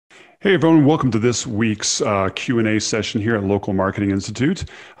Hey everyone, welcome to this week's Q&A session here at Local Marketing Institute.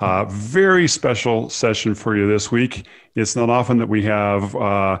 Very special session for you this week. It's not often that we have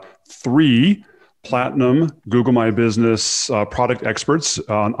three platinum Google My Business product experts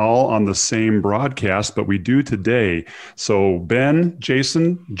all on the same broadcast, but we do today. So Ben,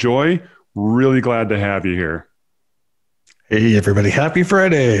 Jason, Joy, really glad to have you here. Hey everybody, happy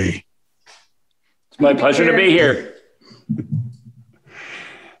Friday. It's my pleasure to be here.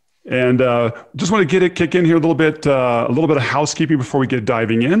 And just want to kick in here a little bit of housekeeping before we get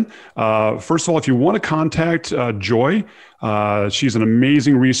diving in. First of all, if you want to contact Joy, she's an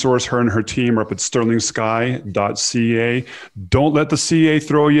amazing resource. Her and her team are up at sterlingsky.ca. Don't let the CA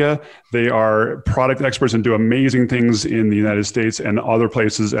throw you. They are product experts and do amazing things in the United States and other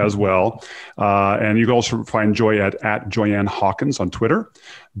places as well. And you can also find Joy at Joyanne Hawkins on Twitter.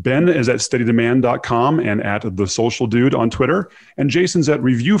 Ben is at steadydemand.com and at The Social Dude on Twitter. And Jason's at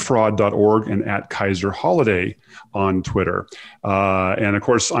reviewfraud.org and at Kaiser Holiday on Twitter. And of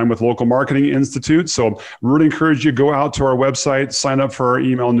course, I'm with Local Marketing Institute. So really encourage you to go out to our website, sign up for our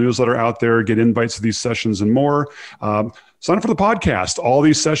email newsletter out there, get invites to these sessions and more. Sign up for the podcast. All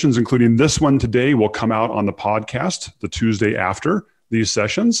these sessions, including this one today, will come out on the podcast the Tuesday after these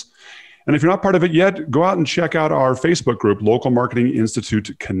sessions. And if you're not part of it yet, go out and check out our Facebook group, Local Marketing Institute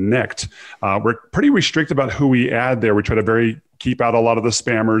Connect. We're pretty restricted about who we add there. We try to keep out a lot of the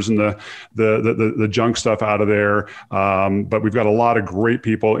spammers and the junk stuff out of there. But we've got a lot of great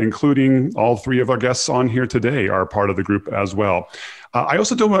people, including all three of our guests on here today are part of the group as well. I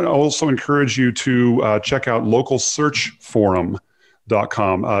also do want to encourage you to check out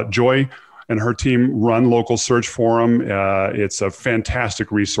localsearchforum.com. Joy and her team run Local Search Forum. It's a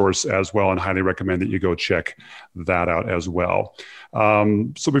fantastic resource as well, and highly recommend that you go check that out as well.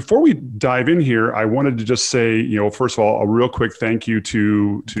 So before we dive in here, I wanted to just say, first of all, a real quick thank you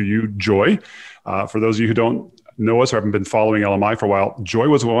to you, Joy. For those of you who don't know us or haven't been following LMI for a while, Joy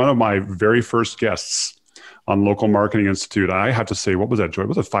was one of my very first guests on Local Marketing Institute. I have to say, what was that, Joy?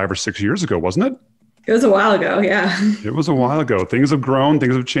 Was it 5 or 6 years ago, wasn't it? It was a while ago, yeah. It was a while ago. Things have grown.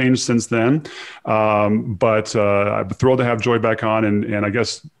 Things have changed since then. But I'm thrilled to have Joy back on. And I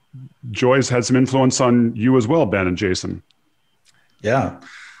guess Joy's had some influence on you as well, Ben and Jason. Yeah.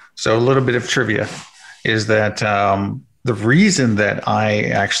 So a little bit of trivia is that the reason that I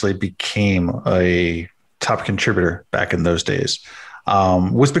actually became a top contributor back in those days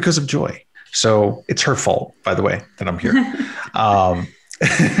was because of Joy. So it's her fault, by the way, that I'm here.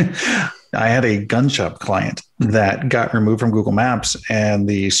 I had a gun shop client that got removed from Google Maps, and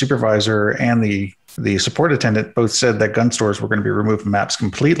the supervisor and the support attendant both said that gun stores were going to be removed from maps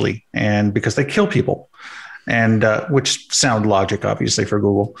completely, and because they kill people, and which sound logic, obviously, for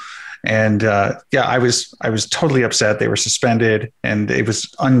Google. And I was totally upset. They were suspended, and it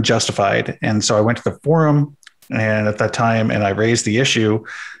was unjustified. And so I went to the forum, and at that time, and I raised the issue,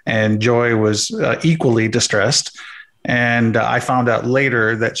 and Joy was equally distressed. And I found out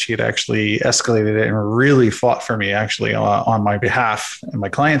later that she had actually escalated it and really fought for me actually on my behalf and my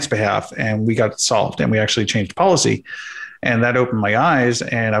client's behalf. And we got it solved, and we actually changed policy. And that opened my eyes,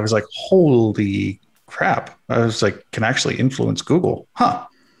 and I was like, holy crap. I was like, can actually influence Google.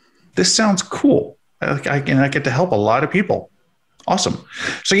 This sounds cool. I get to help a lot of people. Awesome.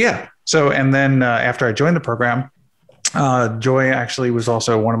 So yeah. And then after I joined the program, Joy actually was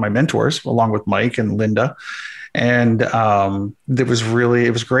also one of my mentors along with Mike and Linda. And it was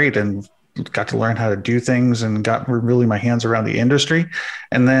great, and got to learn how to do things and got really my hands around the industry.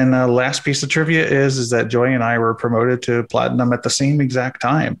 And then last piece of trivia is that Joy and I were promoted to platinum at the same exact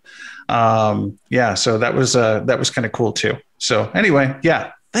time. So that was kind of cool too. So anyway,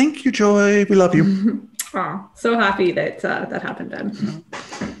 yeah, thank you, Joy. We love you. Oh, so happy that that happened, Ben.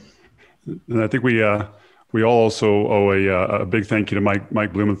 And I think we all also owe a big thank you to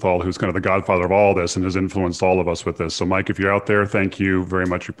Mike Blumenthal, who's kind of the godfather of all this and has influenced all of us with this. So Mike, if you're out there, thank you very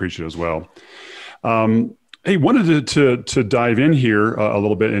much. We appreciate it as well. Hey, wanted to dive in here a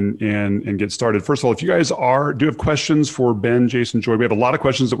little bit and get started. First of all, if you guys do have questions for Ben, Jason, Joy, we have a lot of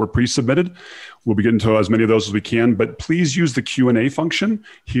questions that were pre-submitted. We'll be getting to as many of those as we can, but please use the Q&A function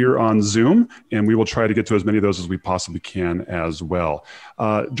here on Zoom, and we will try to get to as many of those as we possibly can as well.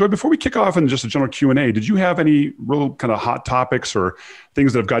 Joy, before we kick off in just a general Q&A, did you have any real kind of hot topics or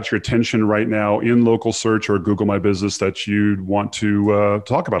things that have got your attention right now in local search or Google My Business that you'd want to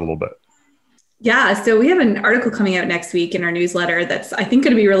talk about a little bit? Yeah, so we have an article coming out next week in our newsletter that's, I think,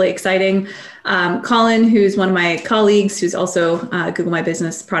 going to be really exciting. Colin, who's one of my colleagues, who's also a Google My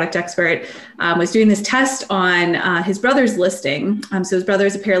Business product expert, was doing this test on his brother's listing. So his brother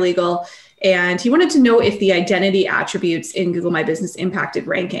is a paralegal, And he wanted to know if the identity attributes in Google My Business impacted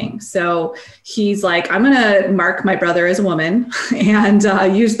ranking. So he's like, I'm going to mark my brother as a woman and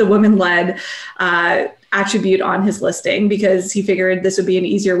use the woman-led attribute on his listing, because he figured this would be an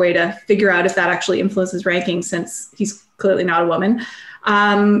easier way to figure out if that actually influences ranking, since he's clearly not a woman.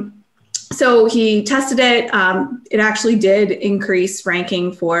 So he tested it. It actually did increase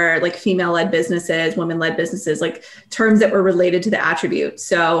ranking for like female-led businesses, women-led businesses, like terms that were related to the attribute.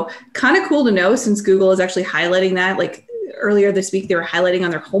 So kind of cool to know, since Google is actually highlighting that. Like earlier this week, they were highlighting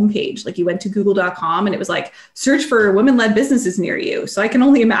on their homepage. Like you went to google.com and it was like, search for women-led businesses near you. So I can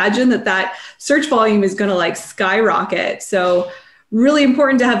only imagine that search volume is going to like skyrocket. So really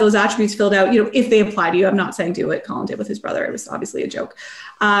important to have those attributes filled out, if they apply to you. I'm not saying do it. Colin did with his brother. It was obviously a joke.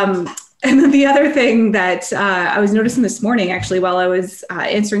 And then the other thing that I was noticing this morning, actually, while I was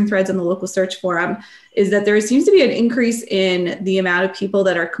answering threads on the local search forum, is that there seems to be an increase in the amount of people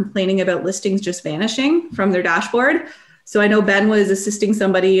that are complaining about listings just vanishing from their dashboard. So I know Ben was assisting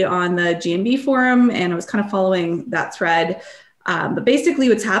somebody on the GMB forum, and I was kind of following that thread. But basically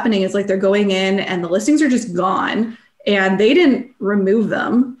what's happening is like they're going in and the listings are just gone and they didn't remove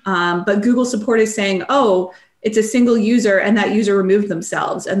them. But Google support is saying, oh, it's a single user and that user removed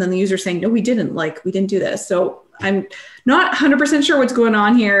themselves. And then the user saying, no, we didn't do this. So I'm not 100% sure what's going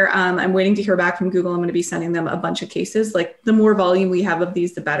on here. I'm waiting to hear back from Google. I'm going to be sending them a bunch of cases. Like the more volume we have of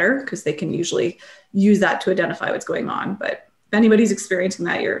these, the better, because they can usually use that to identify what's going on. But if anybody's experiencing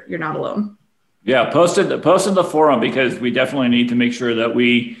that, you're not alone. Yeah, post in the forum, because we definitely need to make sure that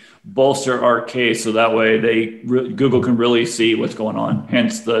we bolster our case so that way Google can really see what's going on.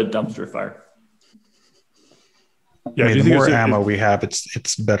 Hence the dumpster fire. Yeah, the more ammo we have,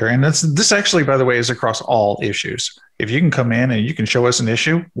 it's better. And this actually, by the way, is across all issues. If you can come in and you can show us an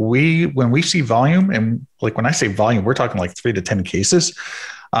issue, when we see volume, and like when I say volume, we're talking like 3 to 10 cases.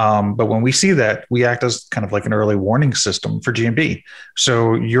 But when we see that, we act as kind of like an early warning system for GMB.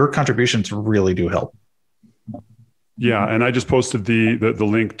 So your contributions really do help. Yeah, and I just posted the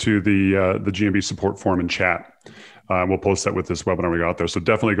link to the GMB support forum in chat. We'll post that with this webinar we got there. So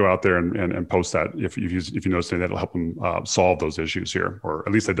definitely go out there and post that if you notice anything that'll help them solve those issues here, or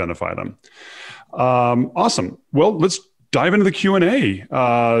at least identify them. Awesome. Well, let's dive into the Q&A.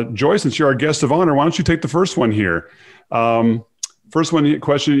 Joy, since you're our guest of honor, why don't you take the first one here?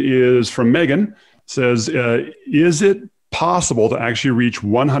 Question is from Megan. Says, is it possible to actually reach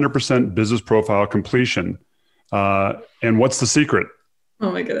 100% business profile completion? And what's the secret?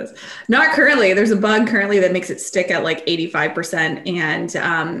 Oh my goodness. Not currently. There's a bug currently that makes it stick at like 85%. And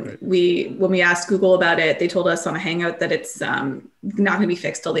when we asked Google about it, they told us on a Hangout that it's not going to be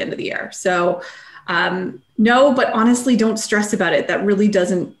fixed till the end of the year. So no, but honestly, don't stress about it. That really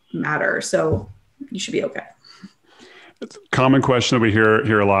doesn't matter. So you should be okay. It's a common question that we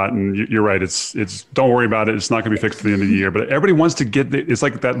hear a lot, and you're right. It's don't worry about it. It's not going to be fixed at the end of the year. But everybody wants to it's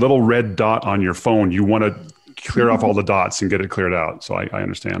like that little red dot on your phone. You want to clear off all the dots and get it cleared out. So I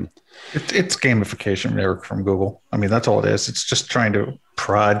understand. It's gamification, Eric, from Google. I mean, that's all it is. It's just trying to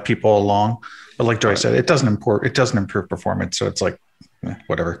prod people along. But like Joy said, it doesn't improve performance. So it's like,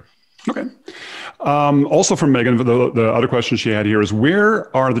 whatever. Okay. Also from Megan, the other question she had here is,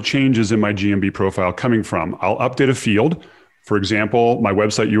 where are the changes in my GMB profile coming from? I'll update a field. For example, my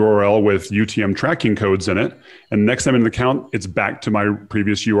website URL with UTM tracking codes in it. And next time in the account, it's back to my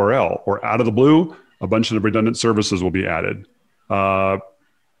previous URL. Or out of the blue, a bunch of redundant services will be added. Joy,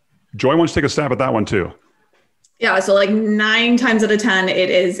 why don't you take a stab at that one too? Yeah, so like 9 times out of 10, it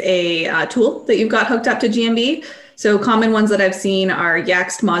is a tool that you've got hooked up to GMB. So common ones that I've seen are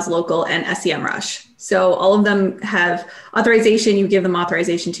Yext, MozLocal, and SEMrush. So all of them have authorization. You give them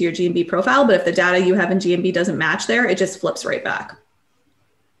authorization to your GMB profile, but if the data you have in GMB doesn't match there, it just flips right back.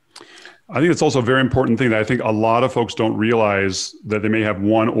 I think it's also a very important thing that I think a lot of folks don't realize, that they may have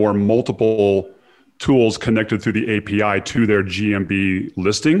one or multiple tools connected through the API to their GMB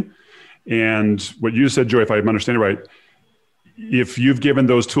listing. And what you said, Joy, if I'm understanding right, if you've given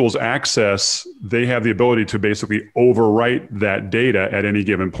those tools access, they have the ability to basically overwrite that data at any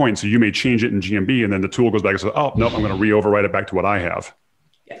given point. So you may change it in GMB, and then the tool goes back and says, oh, no, I'm going to re-overwrite it back to what I have.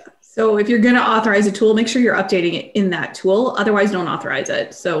 Yeah. So if you're going to authorize a tool, make sure you're updating it in that tool. Otherwise, don't authorize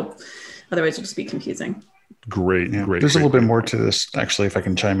it. So otherwise, it'll just be confusing. Great. There's a little bit more to this, actually, if I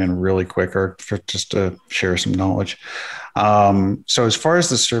can chime in really quick, or just to share some knowledge. So as far as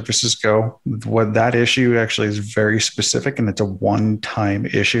the services go, what that issue actually is very specific, and it's a one-time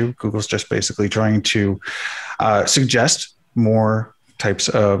issue. Google's just basically trying to suggest more types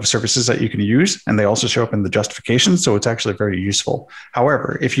of services that you can use, and they also show up in the justification. So it's actually very useful.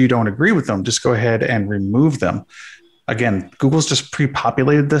 However, if you don't agree with them, just go ahead and remove them. Again, Google's just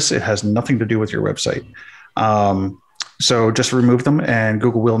pre-populated this. It has nothing to do with your website. So just remove them, and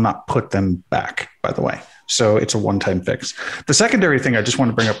Google will not put them back, by the way. So it's a one-time fix. The secondary thing I just want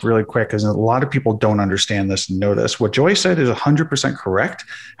to bring up really quick is a lot of people don't understand this and know this. What Joy said is 100% correct.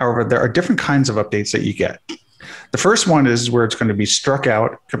 However, there are different kinds of updates that you get. The first one is where it's going to be struck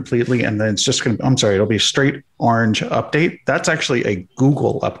out completely, and then it's just going to, it'll be straight orange update. That's actually a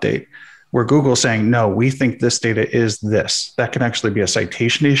Google update, where Google's saying, no, we think this data is this. That can actually be a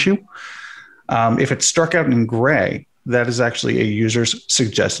citation issue. If it's struck out in gray, that is actually a user's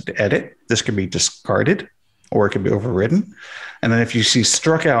suggested edit. This can be discarded or it can be overridden. And then if you see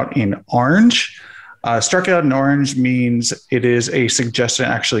struck out in orange means it is a suggestion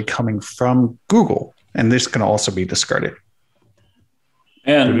actually coming from Google. And this can also be discarded.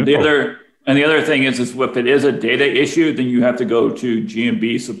 And the other thing is if it is a data issue, then you have to go to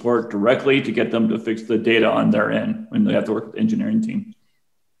GMB support directly to get them to fix the data on their end when they have to work with the engineering team.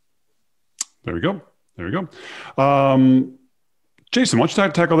 There we go. Jason, why don't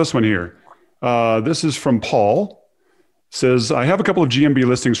you tackle this one here? This is from Paul. Says, I have a couple of GMB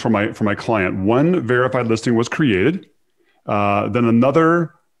listings for my client. One verified listing was created. Then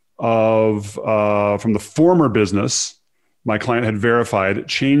another from the former business my client had verified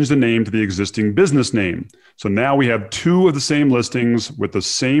changed the name to the existing business name. So now we have two of the same listings with the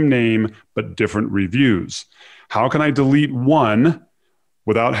same name but different reviews. How can I delete one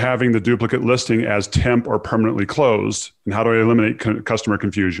without having the duplicate listing as temp or permanently closed? And how do I eliminate customer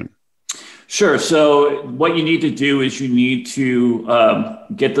confusion? Sure. So what you need to do is you need to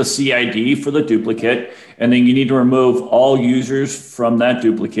get the CID for the duplicate, and then you need to remove all users from that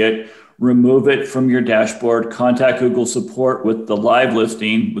duplicate, remove it from your dashboard, contact Google support with the live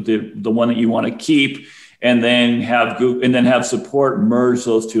listing, with the one that you want to keep, and then have support merge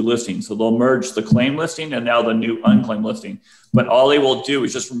those two listings. So they'll merge the claim listing and now the new unclaimed listing. But all they will do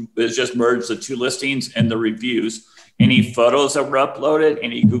is just merge the two listings and the reviews. Any photos that were uploaded,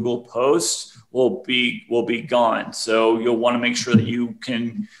 any Google posts will be gone. So you'll want to make sure that you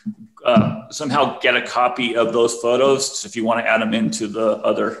can somehow get a copy of those photos if you want to add them into the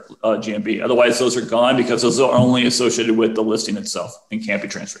other GMB. Otherwise, those are gone because those are only associated with the listing itself and can't be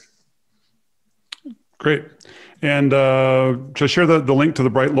transferred. Great. And to share the link to the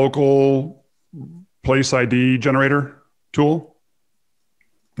Bright Local Place ID generator tool?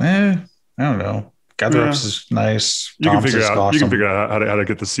 I don't know. GatherUps is nice. You can figure out. Awesome. You can figure out how to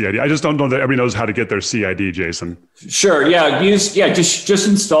get the CID. I just don't know that everybody knows how to get their CID, Jason. Sure. Yeah. Just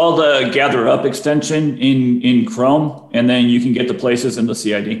install the GatherUp extension in Chrome, and then you can get the places in the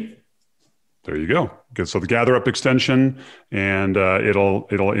CID. There you go. Okay, so the GatherUp extension, and it'll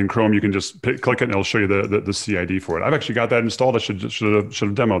in Chrome. You can just click it, and it'll show you the CID for it. I've actually got that installed. I should have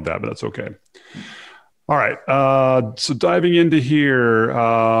demoed that, but that's okay. All right. So diving into here.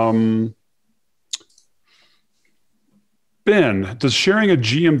 Ben, does sharing a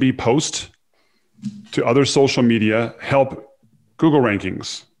GMB post to other social media help Google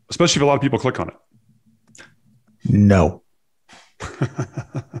rankings, especially if a lot of people click on it? No.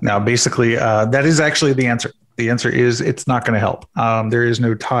 Now, basically, that is actually the answer. The answer is it's not going to help. There is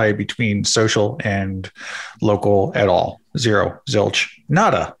no tie between social and local at all. Zero, zilch,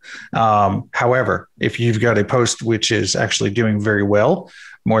 nada. However, if you've got a post which is actually doing very well,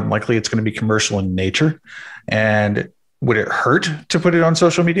 more than likely it's going to be commercial in nature. And would it hurt to put it on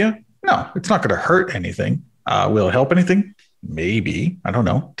social media? No, it's not going to hurt anything. Will it help anything? Maybe. I don't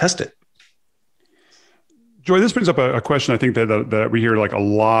know. Test it. Joy, this brings up a question I think that we hear like a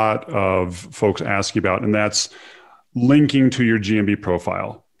lot of folks asking about, and that's linking to your GMB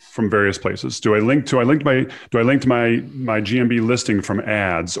profile from various places. Do I link to my GMB listing from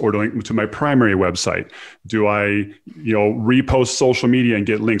ads, or to my primary website? Do I repost social media and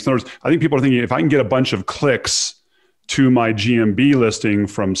get links? In other words, I think people are thinking if I can get a bunch of clicks to my GMB listing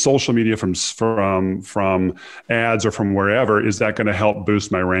from social media, from ads, or from wherever, is that going to help boost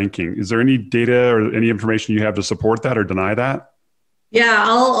my ranking? Is there any data or any information you have to support that or deny that? Yeah,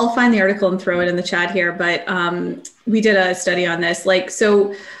 I'll find the article and throw it in the chat here. But we did a study on this.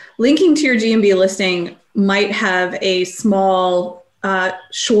 So linking to your GMB listing might have a small,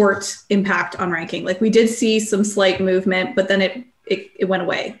 short impact on ranking. Like we did see some slight movement, but then it went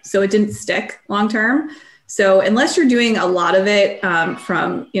away. So it didn't stick long term. So unless you're doing a lot of it and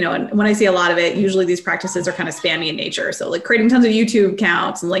when I say a lot of it, usually these practices are kind of spammy in nature. So like creating tons of YouTube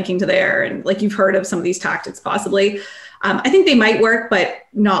accounts and linking to there, and like you've heard of some of these tactics possibly. I think they might work, but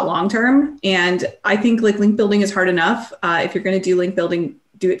not long term. And I think like link building is hard enough. If you're going to do link building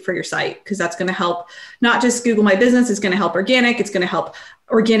do it for your site, because that's going to help not just Google My Business, it's going to help organic, it's going to help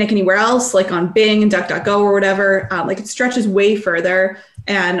organic anywhere else, like on Bing and DuckDuckGo or whatever. Like it stretches way further.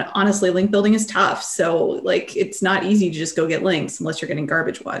 And honestly, link building is tough. So like, it's not easy to just go get links unless you're getting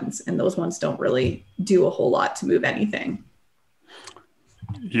garbage ones. And those ones don't really do a whole lot to move anything.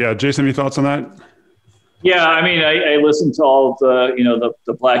 Yeah. Jason, any thoughts on that? Yeah, I mean, I listen to all of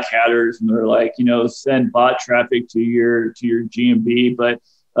the black hatters, and they're like, send bot traffic to your GMB. But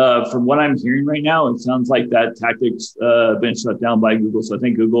from what I'm hearing right now, it sounds like that tactic's been shut down by Google. So I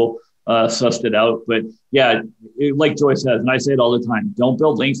think Google sussed it out. But yeah, like Joy says, and I say it all the time, don't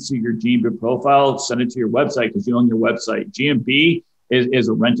build links to your GMB profile, send it to your website because you own your website. GMB is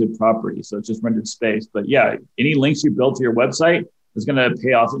a rented property, so it's just rented space. But yeah, any links you build to your website is going to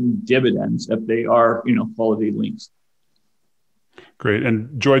pay off in dividends if they are, quality links. Great.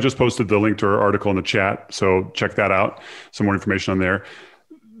 And Joy just posted the link to her article in the chat, so check that out. Some more information on there.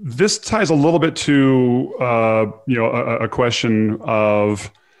 This ties a little bit to, a question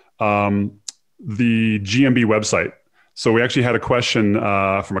of the GMB website. So we actually had a question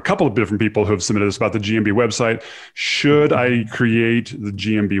from a couple of different people who have submitted this about the GMB website. Should I create the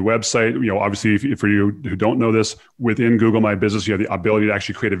GMB website? Obviously, for you who don't know this, within Google My Business, you have the ability to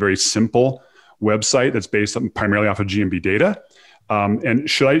actually create a very simple website that's based primarily off of GMB data. And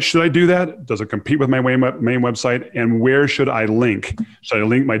should I do that? Does it compete with my main website? And where should I link? Should I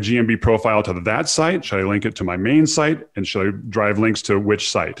link my GMB profile to that site? Should I link it to my main site? And should I drive links to which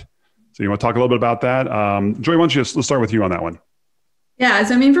site? So you want to talk a little bit about that? Joy, why don't you let's start with you on that one. Yeah,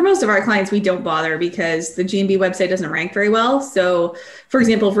 so I mean, for most of our clients, we don't bother because the GMB website doesn't rank very well. So for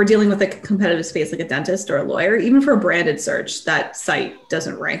example, if we're dealing with a competitive space like a dentist or a lawyer, even for a branded search, that site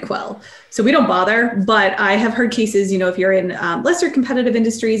doesn't rank well. So we don't bother, but I have heard cases, if you're in lesser competitive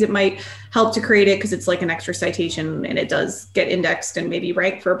industries, it might help to create it because it's like an extra citation and it does get indexed and maybe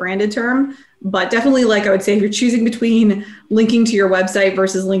ranked for a branded term. But definitely, like I would say, if you're choosing between linking to your website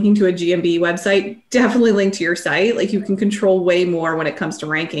versus linking to a GMB website, definitely link to your site. Like you can control way more when it comes to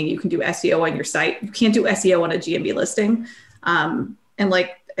ranking. You can do SEO on your site. You can't do SEO on a GMB listing. And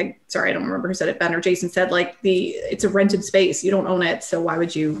like, I don't remember who said it, Ben or Jason said, like it's a rented space. You don't own it. So why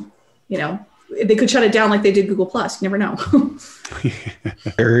would you, they could shut it down like they did Google Plus. You never know.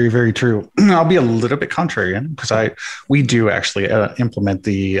 Very, very true. I'll be a little bit contrarian because we do actually implement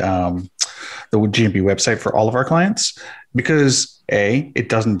the GMB website for all of our clients because it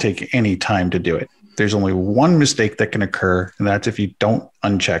doesn't take any time to do it. There's only one mistake that can occur, and that's if you don't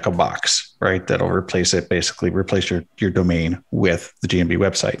uncheck a box, right? That'll replace your domain with the GMB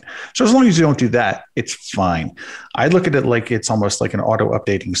website. So as long as you don't do that, it's fine. I look at it like it's almost like an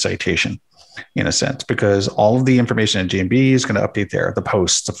auto-updating citation in a sense, because all of the information in GMB is going to update there, the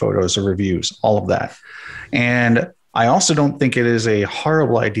posts, the photos, the reviews, all of that. And I also don't think it is a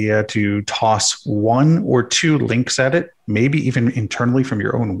horrible idea to toss one or two links at it, maybe even internally from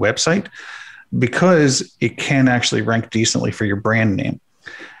your own website, because it can actually rank decently for your brand name.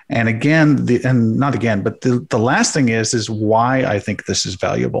 And the last thing is why I think this is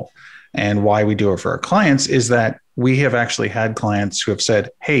valuable and why we do it for our clients is that we have actually had clients who have said,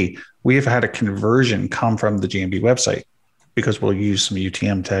 hey, we have had a conversion come from the GMB website because we'll use some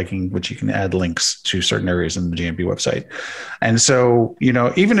UTM tagging, which you can add links to certain areas in the GMB website. And so,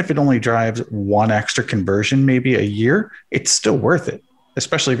 even if it only drives one extra conversion, maybe a year, it's still worth it,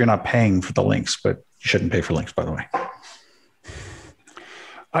 especially if you're not paying for the links, but you shouldn't pay for links, by the way.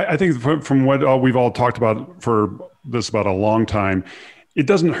 I think from what we've all talked about for this about a long time, it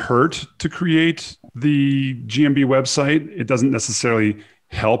doesn't hurt to create the GMB website. It doesn't necessarily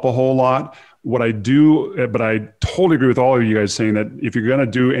help a whole lot. What I do, but I totally agree with all of you guys saying that if you're going to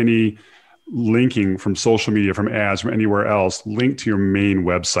do any linking from social media, from ads, from anywhere else, link to your main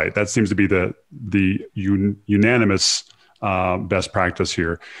website. That seems to be the unanimous best practice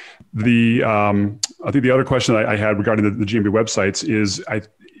here. I think the other question I had regarding the GMB websites is,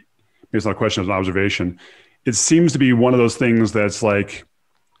 it's not a question, it's an observation. It seems to be one of those things that's like,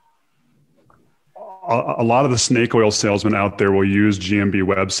 a lot of the snake oil salesmen out there will use GMB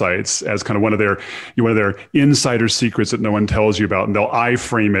websites as kind of one of their insider secrets that no one tells you about, and they'll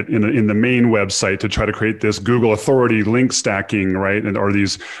iframe it in the main website to try to create this Google authority link stacking, right? Or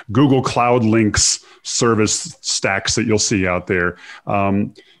these Google Cloud links service stacks that you'll see out there.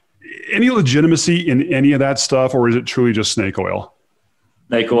 Any legitimacy in any of that stuff, or is it truly just snake oil?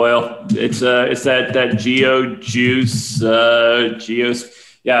 Snake oil. It's that geo juice.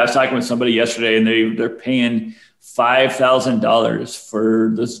 Yeah, I was talking with somebody yesterday, and they're paying $5,000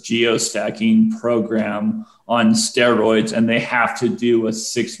 for this geostacking program on steroids, and they have to do a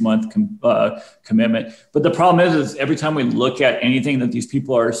 6-month commitment. But the problem is every time we look at anything that these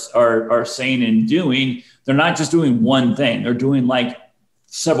people are saying and doing, they're not just doing one thing. They're doing like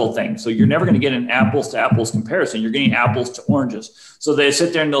several things. So you're never going to get an apples to apples comparison. You're getting apples to oranges. So they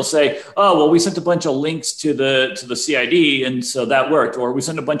sit there and they'll say, oh, well, we sent a bunch of links to the CID, and so that worked. Or we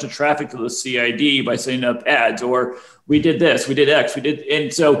sent a bunch of traffic to the CID by setting up ads, or we did this, we did X, we did.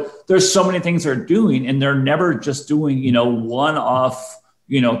 And so there's so many things they're doing, and they're never just doing, one-off,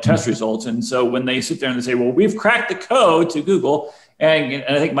 test results. And so when they sit there and they say, well, we've cracked the code to Google, and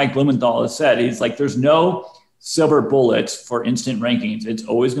I think Mike Blumenthal has said, he's like, there's no silver bullets for instant rankings. It's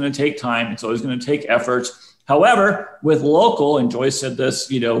always going to take time. It's always going to take efforts. However, with local, and Joyce said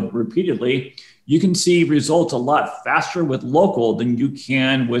this, repeatedly, you can see results a lot faster with local than you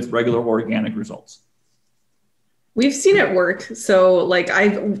can with regular organic results. We've seen it work. So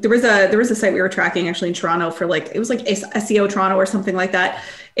there was a site we were tracking actually in Toronto for it was like SEO Toronto or something like that.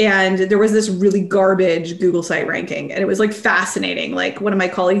 And there was this really garbage Google site ranking, and it was fascinating. One of my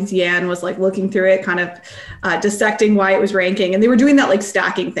colleagues, Yan, was looking through it, kind of dissecting why it was ranking. And they were doing that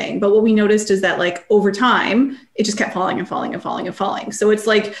stacking thing. But what we noticed is that over time, it just kept falling and falling and falling and falling. So it's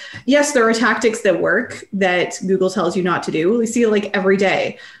yes, there are tactics that work that Google tells you not to do. We see it every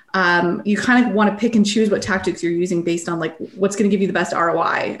day. You kind of want to pick and choose what tactics you're using based on what's going to give you the best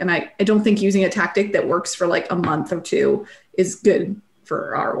ROI. And I don't think using a tactic that works for a month or two is good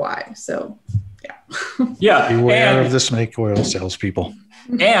for ROI. So yeah. Yeah. Beware of the snake oil salespeople.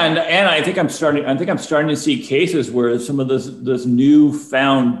 And I think I'm starting to see cases where some of this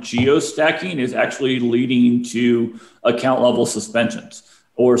newfound geostacking is actually leading to account level suspensions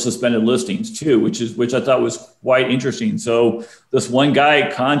or suspended listings too, which I thought was quite interesting. So this one guy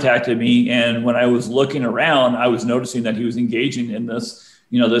contacted me, and when I was looking around, I was noticing that he was engaging in this,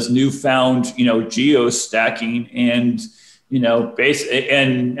 this newfound, geostacking, and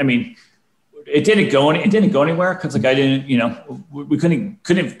and I mean, it didn't go anywhere because I didn't,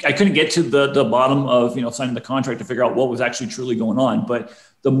 I couldn't get to the bottom of, signing the contract to figure out what was actually truly going on. But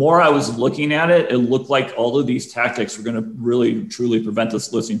the more I was looking at it, it looked like all of these tactics were going to really, truly prevent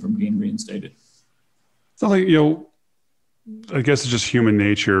this listing from being reinstated. It's not I guess it's just human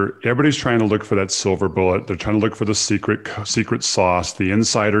nature. Everybody's trying to look for that silver bullet. They're trying to look for the secret sauce, the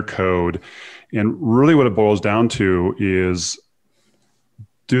insider code. And really what it boils down to is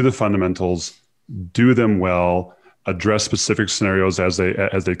do the fundamentals, do them well, address specific scenarios as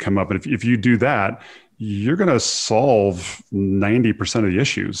they come up. And if you do that, you're going to solve 90% of the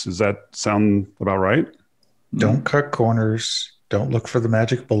issues. Does that sound about right? Don't cut corners. Don't look for the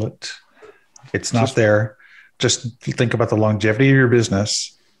magic bullet. It's not there. Just think about the longevity of your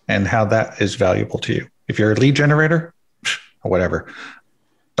business and how that is valuable to you. If you're a lead generator, whatever.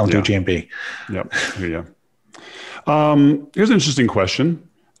 Don't do GMP. Yep. Yeah. Here's an interesting question.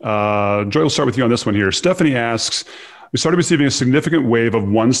 Joy, we'll start with you on this one here. Stephanie asks, we started receiving a significant wave of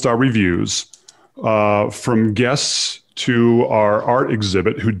 1-star reviews from guests to our art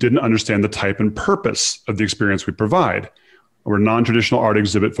exhibit who didn't understand the type and purpose of the experience we provide. Our non-traditional art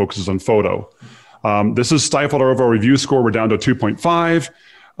exhibit focuses on photo. This has stifled our overall review score. We're down to a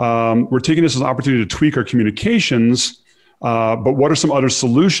 2.5. We're taking this as an opportunity to tweak our communications. But what are some other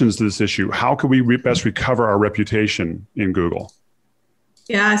solutions to this issue? How can we best recover our reputation in Google?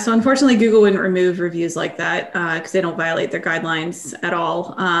 Yeah, so unfortunately, Google wouldn't remove reviews like that because they don't violate their guidelines at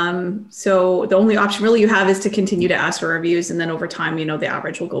all. So the only option really you have is to continue to ask for reviews. And then over time, the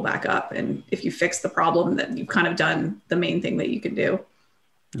average will go back up. And if you fix the problem, then you've kind of done the main thing that you can do.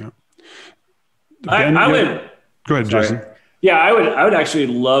 Yeah. I would go ahead, sorry. Jason. Yeah, I would actually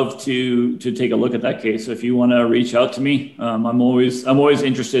love to take a look at that case. If you want to reach out to me, I'm always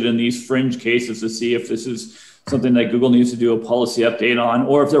interested in these fringe cases to see if this is something that Google needs to do a policy update on,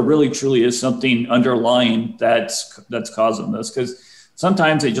 or if there really truly is something underlying that's causing this. Because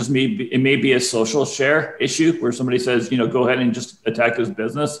sometimes it may be a social share issue where somebody says, go ahead and just attack this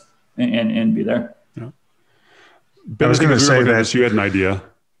business and be there. Yeah. Ben, I was going to say that you had an idea.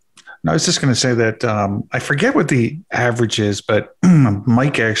 No, I was just going to say that I forget what the average is, but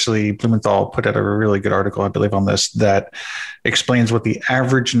Mike Blumenthal put out a really good article, I believe, on this that explains what the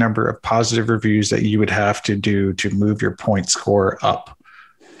average number of positive reviews that you would have to do to move your point score up.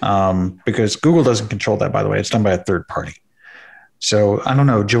 Because Google doesn't control that, by the way. It's done by a third party. So I don't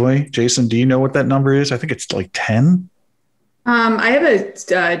know, Joy, Jason, do you know what that number is? I think it's 10. I have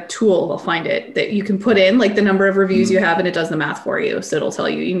a tool, I'll find it, that you can put in the number of reviews you have, and it does the math for you. So it'll tell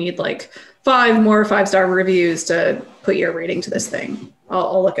you need 5 more 5-star reviews to put your rating to this thing.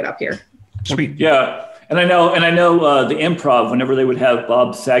 I'll look it up here. Sweet. Yeah. And I know the Improv, whenever they would have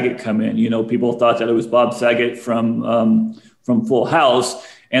Bob Saget come in, people thought that it was Bob Saget from Full House,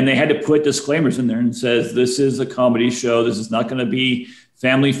 and they had to put disclaimers in there and says, this is a comedy show. This is not going to be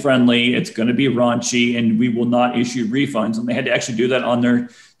family friendly. It's going to be raunchy, and we will not issue refunds. And they had to actually do that on their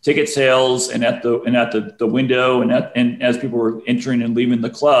ticket sales and at the window and as people were entering and leaving the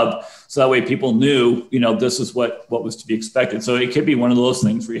club. So that way people knew, this is what was to be expected. So it could be one of those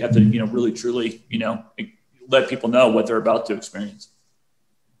things where you have to, really, truly, let people know what they're about to experience.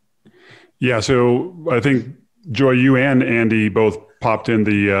 Yeah. So I think Joy, you and Andy both popped in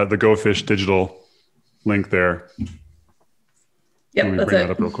the Go Fish digital link there. Yep. Let me bring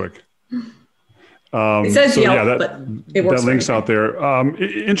that up real quick. It says so Yelp, yeah, but it works. That link's out there.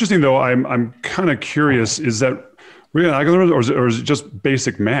 Interesting though. I'm kind of curious. Is that real algorithm or is it just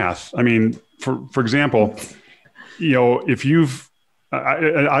basic math? I mean, for example, if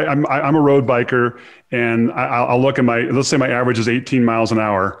I'm a road biker and I'll look at let's say my average is 18 miles an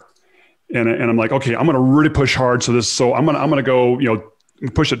hour, and I'm like, okay, I'm going to really push hard. So I'm going to go,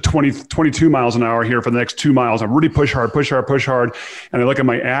 push at 22 miles an hour here for the next 2 miles. I really push hard. And I look at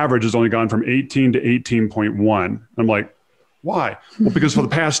my average has only gone from 18 to 18.1. I'm like, why? Well, because for the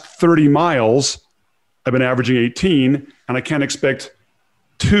past 30 miles, I've been averaging 18 and I can't expect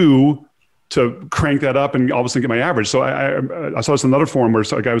 2 to crank that up and all of a sudden get my average. So I saw this in another forum where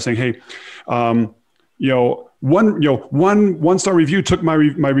a guy was saying, hey, one star review took my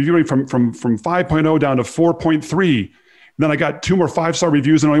review rating from 5.0 down to 4.3. Then I got 2 more 5-star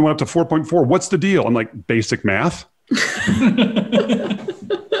reviews and only went up to 4.4. What's the deal? I'm like, basic math.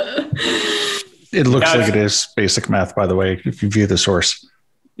 It looks like it is basic math, by the way, if you view the source.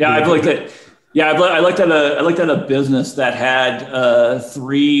 Yeah, I've looked at. Yeah, I looked at a business that had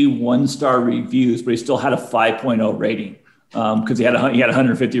 3 1-star reviews, but he still had a 5.0 rating because he had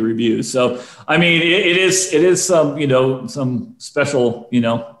 150 reviews. So I mean, it is some some special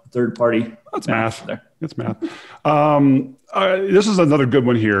third party. That's math there. It's math. This is another good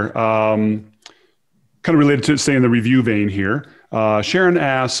one here. Kind of related to staying in the review vein here. Sharon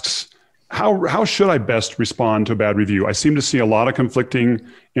asks, how should I best respond to a bad review? I seem to see a lot of conflicting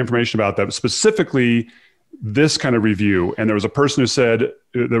information about that, specifically this kind of review. And there was a person who said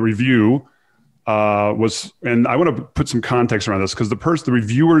the review was, and I want to put some context around this because the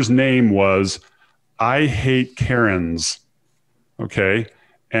reviewer's name was, I Hate Karens. Okay.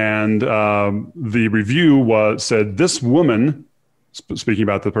 And the review said, this woman, speaking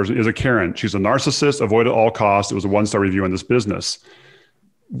about the person, is a Karen. She's a narcissist, avoid at all costs. It was a 1-star review in this business.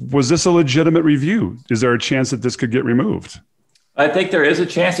 Was this a legitimate review? Is there a chance that this could get removed? I think there is a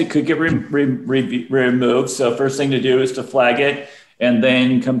chance it could get removed. So first thing to do is to flag it and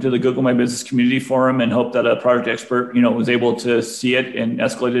then come to the Google My Business community forum and hope that a product expert, was able to see it and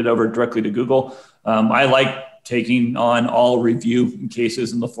escalate it over directly to Google. I like taking on all review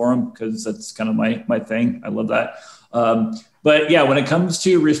cases in the forum because that's kind of my thing. I love that. But yeah, when it comes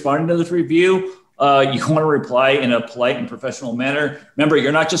to responding to this review, you want to reply in a polite and professional manner. Remember,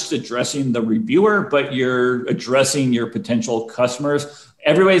 you're not just addressing the reviewer, but you're addressing your potential customers.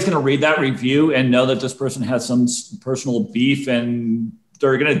 Everybody's going to read that review and know that this person has some personal beef and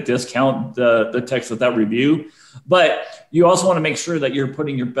they're going to discount the text of that review. But you also want to make sure that you're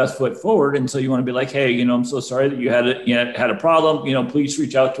putting your best foot forward. And so you want to be like, hey, I'm so sorry that you had a problem. Please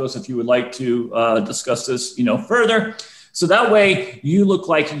reach out to us if you would like to discuss this, further. So that way you look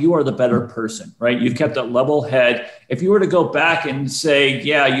like you are the better person, right? You've kept a level head. If you were to go back and say,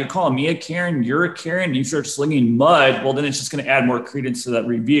 yeah, you're calling me a Karen, you're a Karen, and you start slinging mud, well, then it's just going to add more credence to that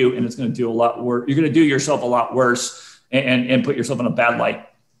review. And it's going to do a lot worse. You're going to do yourself a lot worse and put yourself in a bad light.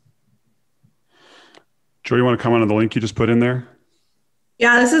 Joe, you want to comment on the link you just put in there?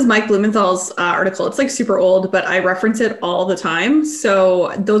 Yeah, this is Mike Blumenthal's article. It's like super old, but I reference it all the time.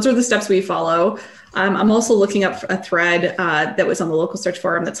 So those are the steps we follow. I'm also looking up a thread that was on the local search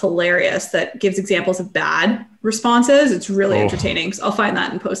forum that's hilarious, that gives examples of bad responses. It's really entertaining. So I'll find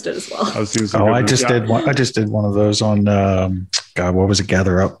that and post it as well. I just did one of those on, what was it?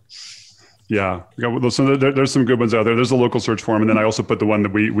 Gather Up. Yeah. So there's some good ones out there. There's a local search forum. And then I also put the one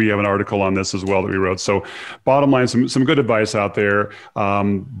that we have an article on this as well that we wrote. So bottom line, some good advice out there.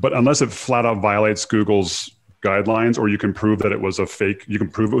 But unless it flat out violates Google's guidelines, or you can prove that it was a fake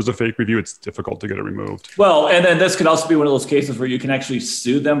review, it's difficult to get it removed. Well, and then this could also be one of those cases where you can actually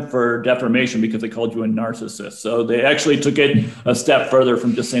sue them for defamation because they called you a narcissist. So they actually took it a step further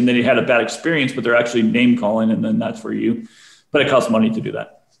from just saying that he had a bad experience, but they're actually name calling, and then that's for you. But it costs money to do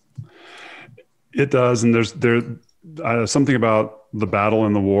that. It does. And there's something about the battle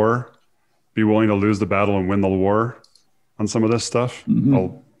and the war. Be willing to lose the battle and win the war on some of this stuff. Mm-hmm.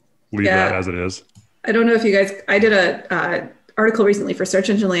 I'll leave that as it is. I don't know if you guys, I did a article recently for Search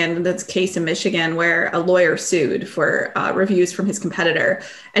Engine Land, and that's a case in Michigan where a lawyer sued for reviews from his competitor.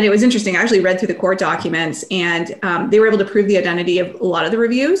 And it was interesting. I actually read through the court documents, and they were able to prove the identity of a lot of the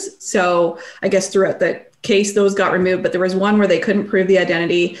reviews. So I guess throughout the case, those got removed, but there was one where they couldn't prove the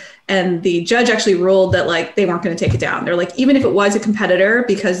identity. And the judge actually ruled that like they weren't going to take it down. They're like, even if it was a competitor,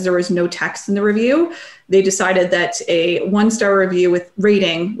 because there was no text in the review, they decided that a 1-star review with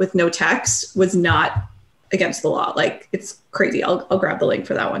rating with no text was not against the law. Like, it's crazy. I'll grab the link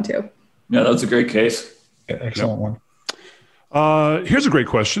for that one too. Yeah, that was a great case. Yeah, excellent one. Here's a great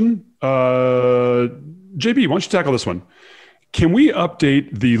question. JB, why don't you tackle this one? Can we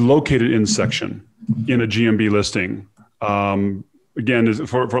update the located in section in a GMB listing? Again,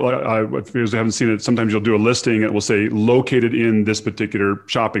 for those who haven't seen it, sometimes you'll do a listing and it will say located in this particular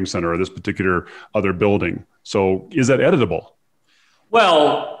shopping center or this particular other building. So is that editable?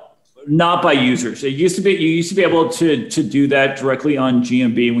 Well, not by users. You used to be able to do that directly on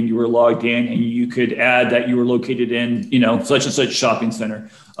GMB when you were logged in, and you could add that you were located in, such and such shopping center.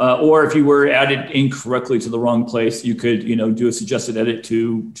 Or if you were added incorrectly to the wrong place, you could, do a suggested edit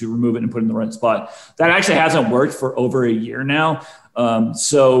to remove it and put it in the right spot. That actually hasn't worked for over a year now.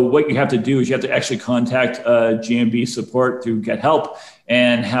 So what you have to do is you have to actually contact GMB support through Get Help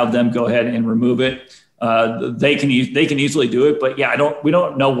and have them go ahead and remove it. They can easily do it, but yeah, we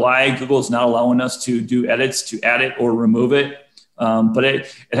don't know why Google is not allowing us to do edits to add it or remove it. But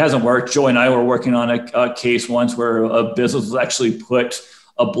it hasn't worked. Joy and I were working on a case once where a business was actually put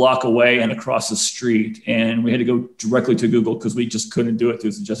a block away and across the street, and we had to go directly to Google because we just couldn't do it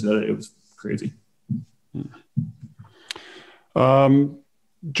through suggested edit. It was crazy.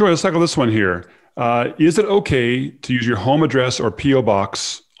 Joy, let's tackle this one here. Is it okay to use your home address or PO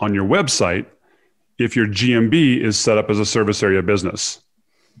box on your website if your GMB is set up as a service area business?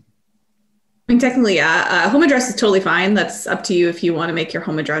 I mean, technically, home address is totally fine. That's up to you if you want to make your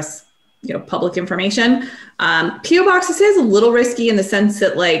home address, public information. PO boxes is a little risky in the sense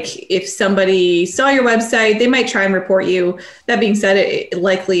that, like, if somebody saw your website, they might try and report you. That being said, it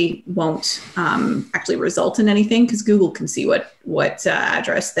likely won't actually result in anything because Google can see what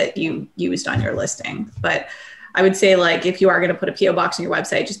address that you used on your listing. But I would say, like, if you are going to put a PO box on your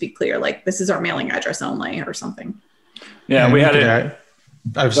website, just be clear, like, this is our mailing address only or something. Yeah, we had it.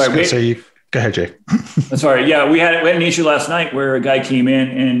 I was going to say, go ahead, Jay. Sorry. Yeah, we had an issue last night where a guy came in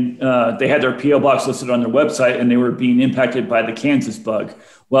and they had their PO box listed on their website and they were being impacted by the Kansas bug.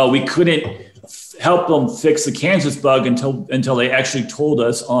 Well, we couldn't help them fix the Kansas bug until they actually told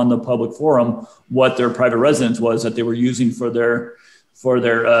us on the public forum what their private residence was that they were using for their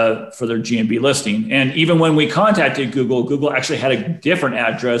GMB listing. And even when we contacted Google actually had a different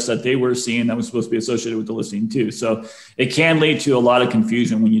address that they were seeing that was supposed to be associated with the listing too. So it can lead to a lot of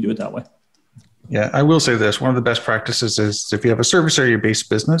confusion when you do it that way. Yeah, I will say this. One of the best practices is if you have a service area based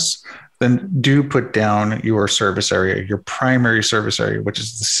business, then do put down your service area, your primary service area, which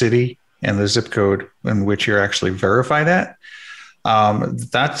is the city and the zip code in which you're actually verified at.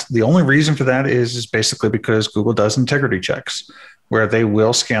 That's the only reason for that is basically because Google does integrity checks where they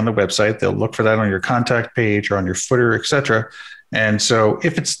will scan the website. They'll look for that on your contact page or on your footer, et cetera. And so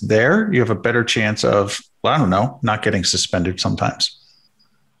if it's there, you have a better chance of, not getting suspended sometimes.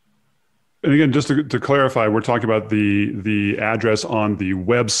 And again, just to clarify, we're talking about the address on the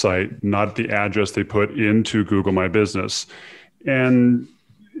website, not the address they put into Google My Business. And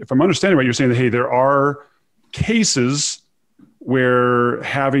if I'm understanding right, you're saying that, hey, there are cases where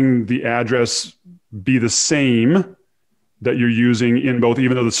having the address be the same that you're using in both,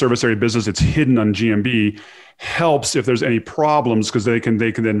 even though the service area business, it's hidden on GMB, helps if there's any problems because they can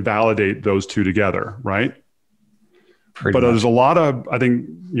then validate those two together, right? But there's a lot of, I think,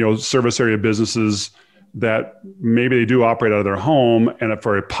 service area businesses that maybe they do operate out of their home, and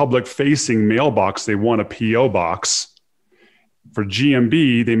for a public facing mailbox, they want a PO box. For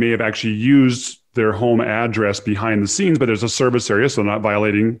GMB, they may have actually used their home address behind the scenes, but there's a service area, so not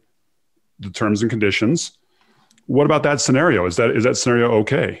violating the terms and conditions. What about that scenario? Is that scenario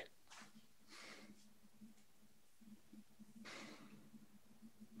okay?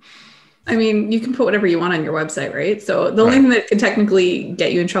 I mean, you can put whatever you want on your website, right? So the only thing that could technically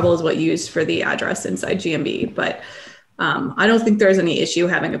get you in trouble is what you used for the address inside GMB. But I don't think there's any issue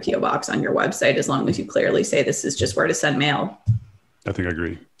having a PO box on your website as long as you clearly say this is just where to send mail. I think I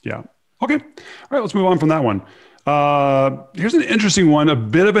agree. Yeah. Okay. All right. Let's move on from that one. Here's an interesting one, a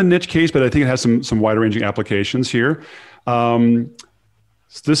bit of a niche case, but I think it has some wider ranging applications here.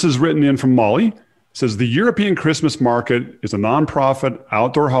 This is written in from Molly. It says the European Christmas Market is a nonprofit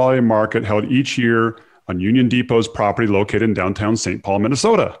outdoor holiday market held each year on Union Depot's property located in downtown St. Paul,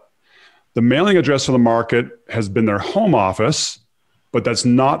 Minnesota. The mailing address for the market has been their home office, but that's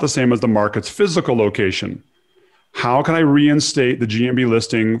not the same as the market's physical location. How can I reinstate the GMB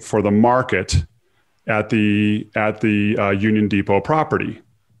listing for the market at the Union Depot property?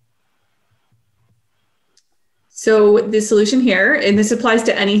 So the solution here, and this applies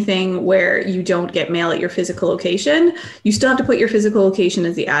to anything where you don't get mail at your physical location, you still have to put your physical location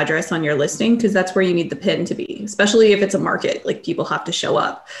as the address on your listing, because that's where you need the PIN to be, especially if it's a market, like people have to show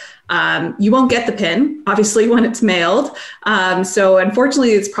up. You won't get the PIN, obviously, when it's mailed. So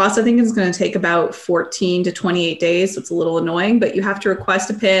unfortunately, this process, I think, is going to take about 14 to 28 days. So it's a little annoying, but you have to request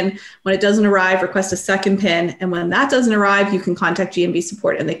a PIN. When it doesn't arrive, request a second PIN. And when that doesn't arrive, you can contact GMB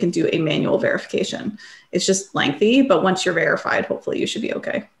support and they can do a manual verification. It's just lengthy, but once you're verified, hopefully you should be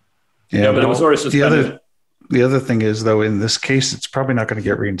okay. Yeah, but it was already suspended. The other thing is, though, in this case, it's probably not going to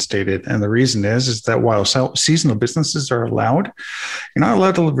get reinstated. And the reason is that while seasonal businesses are allowed, you're not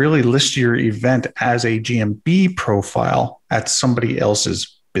allowed to really list your event as a GMB profile at somebody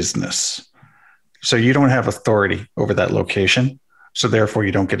else's business. So you don't have authority over that location. So therefore,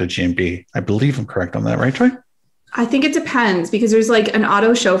 you don't get a GMB. I believe I'm correct on that, right, Troy? I think it depends, because there's like an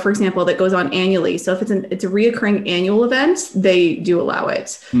auto show, for example, that goes on annually. So if it's a reoccurring annual event, they do allow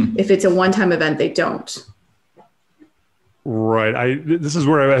it. If it's a one-time event, they don't. Right. This is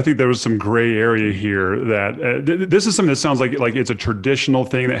where I think there was some gray area here. That this is something that sounds like it's a traditional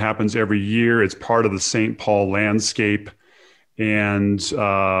thing that happens every year. It's part of the St. Paul landscape, and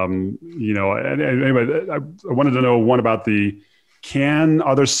anyway, I wanted to know one about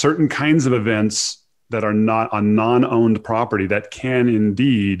are there certain kinds of events that are not on non-owned property that can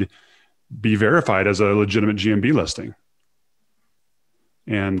indeed be verified as a legitimate GMB listing?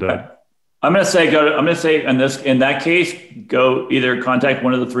 And I'm going to say in that case, go either contact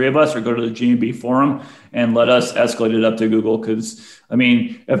one of the three of us or go to the GMB forum and let us escalate it up to Google. Because I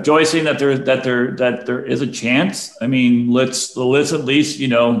mean, if Joy's saying that there is a chance, I mean, let's at least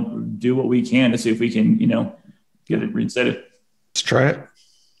do what we can to see if we can get it reinstated. Let's try it.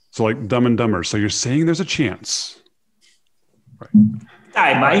 So like Dumb and Dumber. So you're saying there's a chance, right?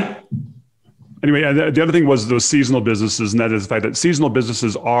 Hi, Mike. Anyway, the other thing was those seasonal businesses, and that is the fact that seasonal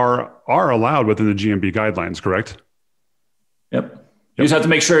businesses are allowed within the GMB guidelines, correct? Yep. You just have to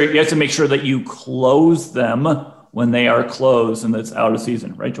make sure. You have to make sure that you close them when they are closed and it's out of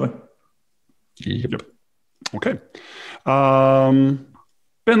season, right, Joy? Yep. Okay. Ben,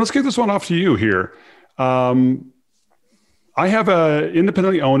 let's kick this one off to you here. I have a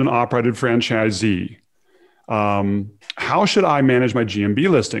independently owned and operated franchisee. How should I manage my GMB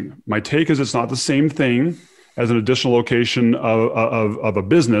listing? My take is it's not the same thing as an additional location of a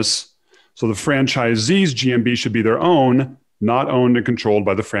business. So the franchisee's GMB should be their own, not owned and controlled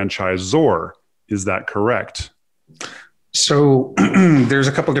by the franchisor. Is that correct? So there's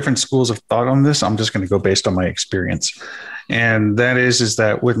a couple of different schools of thought on this. I'm just going to go based on my experience. And that is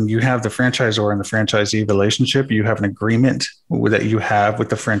that when you have the franchisor and the franchisee relationship, you have an agreement that you have with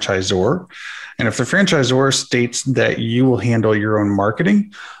the franchisor. And if the franchisor states that you will handle your own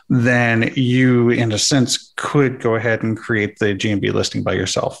marketing, then you, in a sense, could go ahead and create the GMB listing by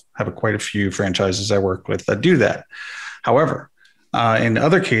yourself. I have quite a few franchises I work with that do that. However, in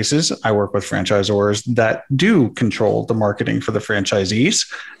other cases, I work with franchisors that do control the marketing for the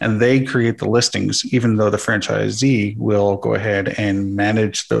franchisees, and they create the listings, even though the franchisee will go ahead and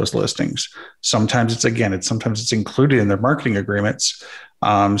manage those listings. Sometimes it's included in their marketing agreements.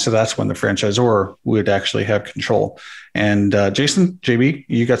 So that's when the franchisor would actually have control. And Jason, JB,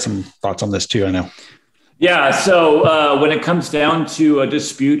 you got some thoughts on this too, I know. Yeah. So when it comes down to a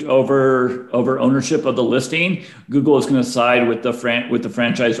dispute over ownership of the listing, Google is going to side with the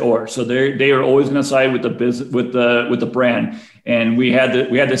franchisor. So they are always going to side with the business with the brand. And we had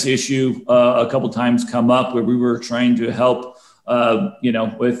this issue a couple of times come up where we were trying to help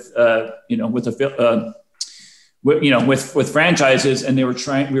with franchises, and we were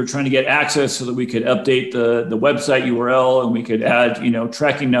trying to get access so that we could update the website URL and we could add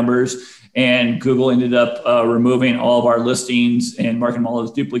tracking numbers. And Google ended up removing all of our listings and marking them all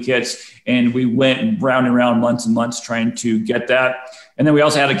as duplicates. And we went round and round months and months trying to get that. And then we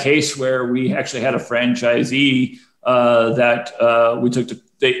also had a case where we actually had a franchisee that we took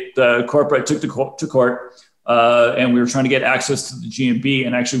the corporate took to court, and we were trying to get access to the GMB,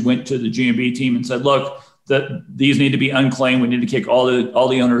 and actually went to the GMB team and said, look, that these need to be unclaimed. We need to kick all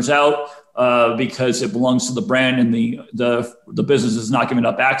the owners out because it belongs to the brand, and the business is not giving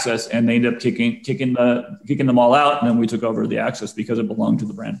up access. And they ended up kicking them all out, and then we took over the access because it belonged to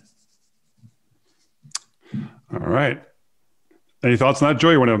the brand. All right. Any thoughts on that,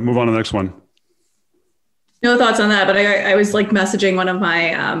 Joy? You want to move on to the next one? No thoughts on that, but I was like messaging one of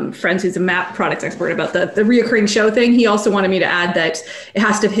my friends who's a map product expert about the reoccurring show thing. He also wanted me to add that it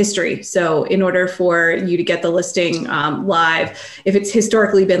has to have history. So in order for you to get the listing live, if it's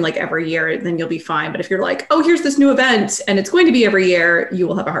historically been like every year, then you'll be fine. But if you're like, oh, here's this new event and it's going to be every year, you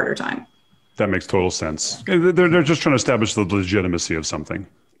will have a harder time. That makes total sense. They're just trying to establish the legitimacy of something.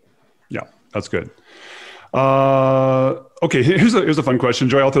 Yeah, that's good. Okay, here's a fun question.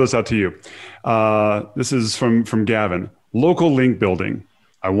 Joy, I'll throw this out to you. This is from Gavin. Local link building.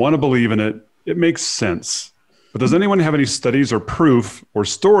 I want to believe in it. It makes sense. But does anyone have any studies or proof or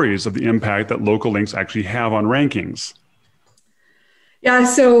stories of the impact that local links actually have on rankings? Yeah,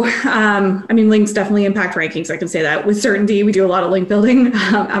 so links definitely impact rankings. I can say that with certainty. We do a lot of link building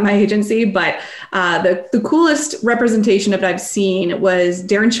at my agency, but the coolest representation of it I've seen was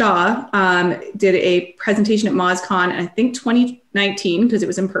Darren Shaw did a presentation at MozCon, I think 2019, because it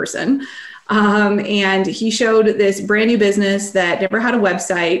was in person. And he showed this brand new business that never had a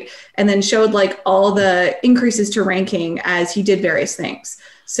website, and then showed like all the increases to ranking as he did various things.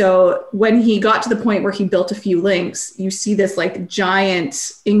 So when he got to the point where he built a few links, you see this like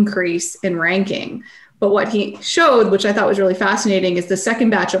giant increase in ranking. But what he showed, which I thought was really fascinating, is the second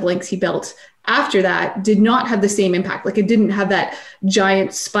batch of links he built after that did not have the same impact. Like it didn't have that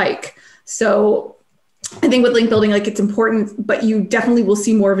giant spike. So I think with link building, like it's important, but you definitely will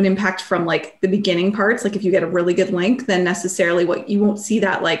see more of an impact from like the beginning parts. Like if you get a really good link, then necessarily you won't see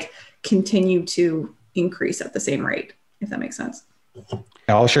that like continue to increase at the same rate, if that makes sense.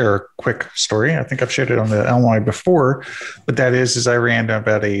 I'll share a quick story. I think I've shared it on the LY before, but that is I ran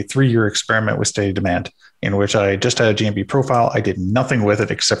about a 3-year experiment with steady demand in which I just had a GMB profile. I did nothing with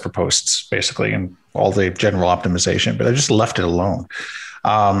it except for posts, basically, and all the general optimization, but I just left it alone.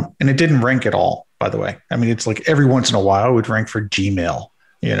 And it didn't rank at all, by the way. I mean, it's like every once in a while it would rank for Gmail,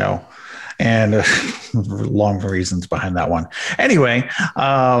 and long reasons behind that one. Anyway,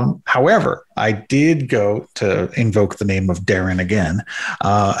 however, I did go to invoke the name of Darren again.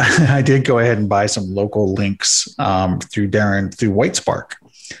 I did go ahead and buy some local links through Darren through Whitespark,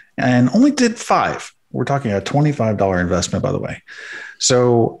 and only did 5. We're talking a $25 investment, by the way.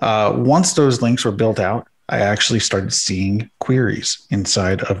 So once those links were built out, I actually started seeing queries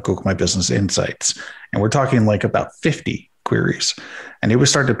inside of Google My Business Insights. And we're talking like about 50 queries. And it was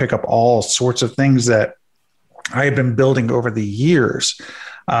starting to pick up all sorts of things that I had been building over the years,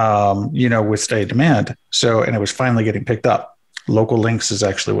 with steady demand. So, and it was finally getting picked up. Local links is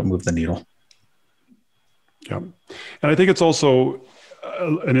actually what moved the needle. Yeah. And I think it's also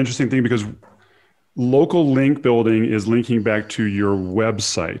an interesting thing because local link building is linking back to your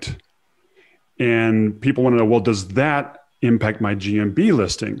website. And people want to know, well, does that impact my GMB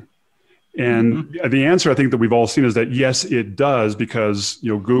listing? And the answer I think that we've all seen is that yes, it does, because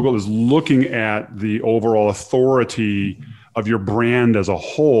Google is looking at the overall authority of your brand as a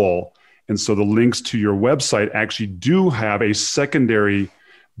whole. And so the links to your website actually do have a secondary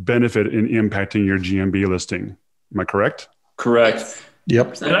benefit in impacting your GMB listing. Am I correct? Correct.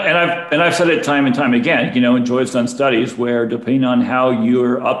 Yep. And I've said it time and time again, and Joy's done studies where depending on how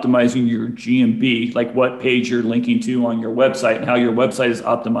you're optimizing your GMB, like what page you're linking to on your website and how your website is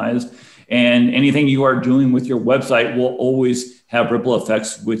optimized, and anything you are doing with your website will always have ripple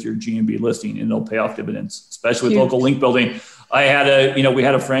effects with your GMB listing, and it'll pay off dividends, especially with local link building. We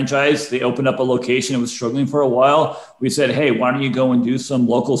had a franchise. They opened up a location. It was struggling for a while. We said, hey, why don't you go and do some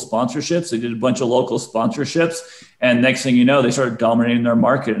local sponsorships? They did a bunch of local sponsorships. And next thing you know, they started dominating their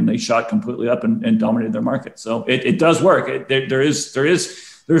market, and they shot completely up and dominated their market. So it does work. There's a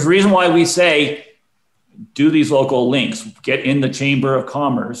reason why we say, do these local links, get in the Chamber of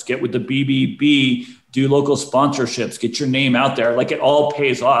Commerce, get with the BBB, do local sponsorships, get your name out there. Like it all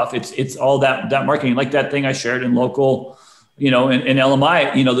pays off. It's all that marketing, like that thing I shared in local, in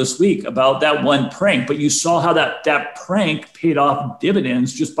LMI, this week about that one prank, but you saw how that prank paid off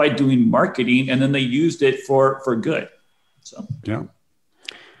dividends just by doing marketing, and then they used it for good. So, yeah. All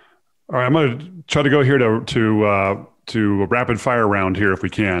right. I'm going to try to go here to a rapid fire round here if we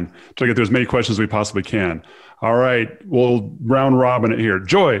can. Try to get through as many questions as we possibly can. All right. We'll round robin it here.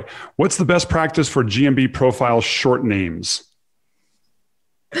 Joy, what's the best practice for GMB profile short names?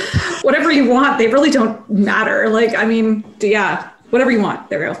 Whatever you want. They really don't matter. Whatever you want.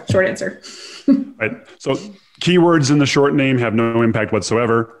 There we go. Short answer. Right. So keywords in the short name have no impact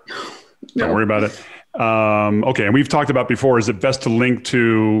whatsoever. No. Don't worry about it. Okay. And we've talked about before, is it best to link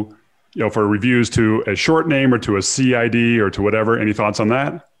to, for reviews to a short name or to a CID or to whatever? Any thoughts on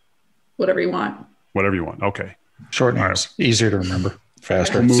that? Whatever you want. Whatever you want. Okay. Short names. Easier to remember.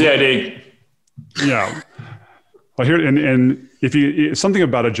 Faster. CID. Yeah. Well, here and if you something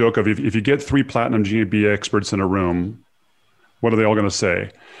about a joke of if you get 3 platinum GMB experts in a room, what are they all going to say?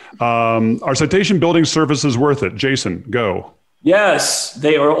 Are citation building services worth it? Jason, go. Yes,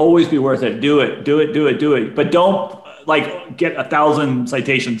 they will always be worth it. Do it, do it, do it, do it. But don't like get 1,000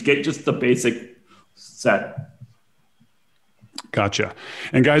 citations. Get just the basic set. Gotcha.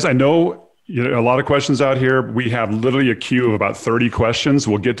 And guys, I know a lot of questions out here. We have literally a queue of about 30 questions.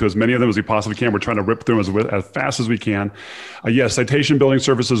 We'll get to as many of them as we possibly can. We're trying to rip through them as fast as we can. Yes, citation building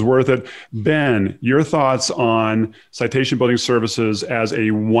services worth it. Ben, your thoughts on citation building services as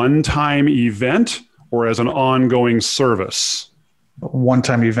a one-time event or as an ongoing service?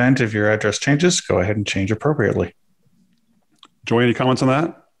 One-time event. If your address changes, go ahead and change appropriately. Joy, any comments on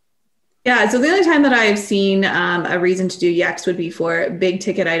that? Yeah, so the only time that I've seen a reason to do YEX would be for big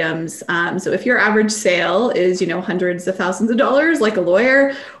ticket items. So if your average sale is, hundreds of thousands of dollars, like a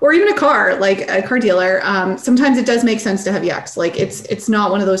lawyer, or even a car, like a car dealer, sometimes it does make sense to have YEX. Like it's not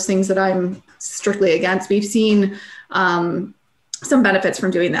one of those things that I'm strictly against. We've seen some benefits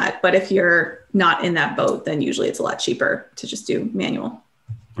from doing that, but if you're not in that boat, then usually it's a lot cheaper to just do manual.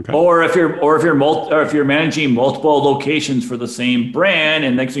 Okay. Or if you're managing multiple locations for the same brand,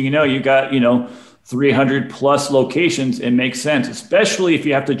 and next thing you know, you got 300 plus locations, it makes sense, especially if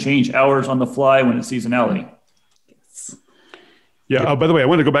you have to change hours on the fly when it's seasonality. Yeah. Oh, by the way, I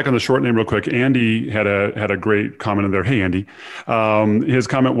want to go back on the short name real quick. Andy had a great comment in there. Hey, Andy. His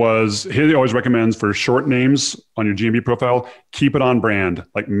comment was he always recommends for short names on your GMB profile, keep it on brand,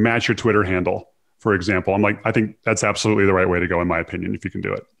 like match your Twitter handle. For example, I think that's absolutely the right way to go, in my opinion, if you can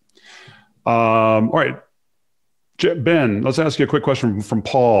do it. All right, Ben, let's ask you a quick question from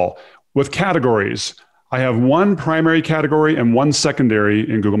Paul. With categories, I have one primary category and one secondary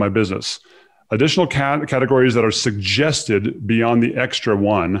in Google My Business. Additional categories that are suggested beyond the extra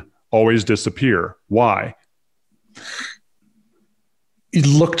one always disappear. Why? You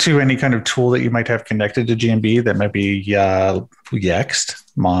look to any kind of tool that you might have connected to GMB that might be Yext,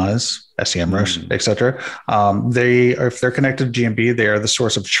 Moz, SEMrush, etc. If they're connected to GMB, they are the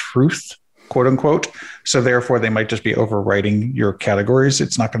source of truth, quote unquote. So therefore, they might just be overwriting your categories.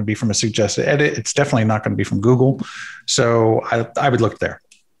 It's not going to be from a suggested edit. It's definitely not going to be from Google. So I would look there.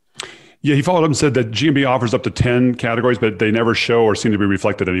 Yeah, he followed up and said that GMB offers up to 10 categories, but they never show or seem to be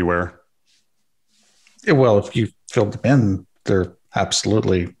reflected anywhere. Well, if you filled them in, they're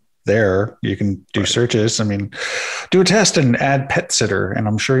absolutely there. You can do searches. Do a test and add pet sitter, and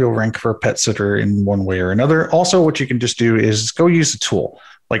I'm sure you'll rank for pet sitter in one way or another. Also, what you can just do is go use a tool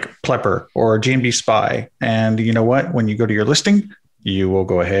like Plepper or GMB Spy. And you know what? When you go to your listing, you will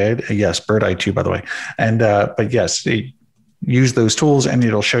go ahead. Yes, Bird Eye too, by the way. And but yes, use those tools, and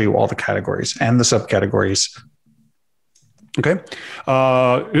it'll show you all the categories and the subcategories. Okay.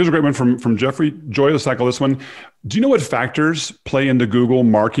 Here's a great one from Jeffrey. Joy, let's tackle this one. Do you know what factors play into Google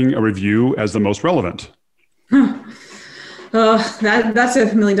marking a review as the most relevant? Oh, that's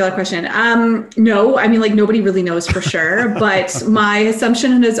 $1 million question. No, nobody really knows for sure, but my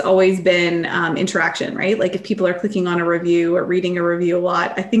assumption has always been interaction, right? Like if people are clicking on a review or reading a review a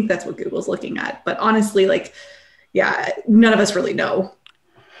lot, I think that's what Google's looking at. But honestly, none of us really know.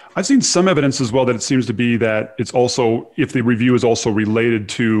 I've seen some evidence as well that it seems to be that it's also, if the review is also related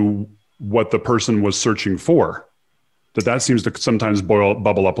to what the person was searching for, that seems to sometimes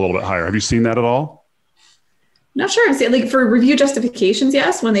bubble up a little bit higher. Have you seen that at all? Not sure. I've seen, for review justifications,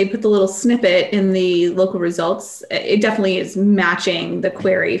 yes. When they put the little snippet in the local results, it definitely is matching the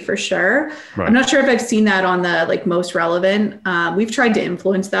query for sure. Right. I'm not sure if I've seen that on the most relevant. We've tried to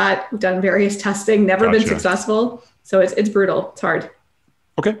influence that. We've done various testing, never been successful. So it's brutal. It's hard.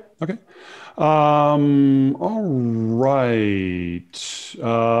 Okay. All right.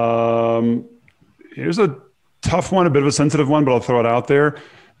 Here's a tough one, a bit of a sensitive one, but I'll throw it out there.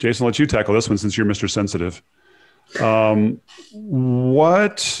 Jason, I'll let you tackle this one since you're Mr. Sensitive.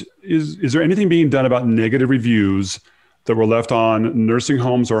 What is there anything being done about negative reviews that were left on nursing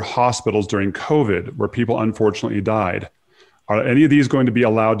homes or hospitals during COVID where people unfortunately died? Are any of these going to be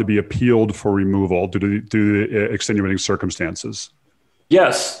allowed to be appealed for removal due to the extenuating circumstances?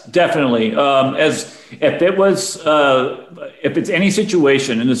 Yes, definitely. If it's any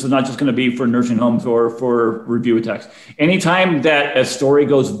situation, and this is not just going to be for nursing homes or for review attacks, anytime that a story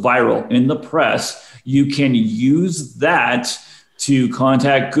goes viral in the press, you can use that to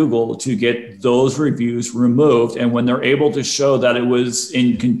contact Google to get those reviews removed. And when they're able to show that it was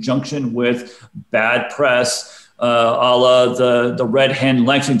in conjunction with bad press, a la the Red Hen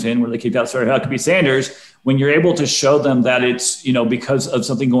Lexington, where they kicked out Sarah Huckabee Sanders. When you're able to show them that it's, because of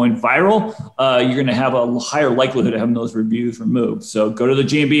something going viral, you're going to have a higher likelihood of having those reviews removed. So go to the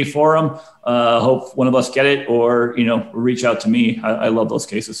GMB forum, hope one of us get it, or, reach out to me. I love those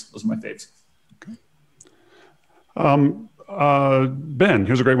cases. Those are my faves. Ben,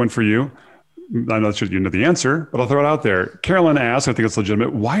 here's a great one for you. I'm not sure you know the answer, but I'll throw it out there. Carolyn asks, I think it's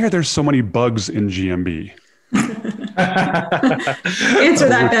legitimate, why are there so many bugs in GMB? Answer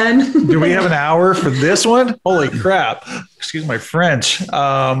that, Ben. Do we have an hour for this one? Holy crap. Excuse my French.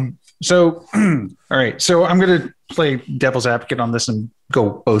 All right. So I'm going to play devil's advocate on this and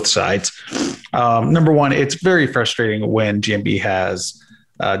go both sides. Number one, it's very frustrating when GMB has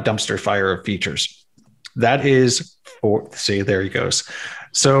a dumpster fire of features. That is there he goes.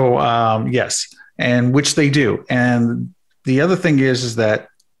 So yes, and which they do. And the other thing is that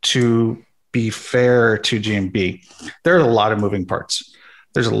to be fair to GMB, there are a lot of moving parts.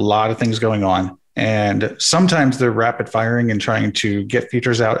 There's a lot of things going on. And sometimes they're rapid firing and trying to get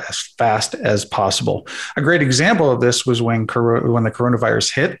features out as fast as possible. A great example of this was when the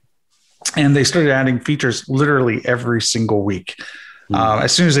coronavirus hit and they started adding features literally every single week.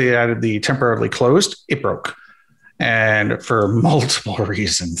 As soon as they added the temporarily closed, it broke. And for multiple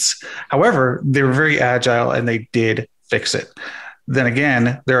reasons. However, they were very agile and they did fix it. Then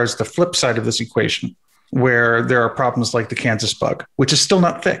again, there is the flip side of this equation where there are problems like the Kansas bug, which is still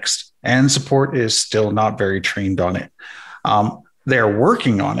not fixed and support is still not very trained on it. They're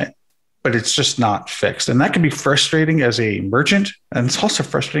working on it, but it's just not fixed. And that can be frustrating as a merchant. And it's also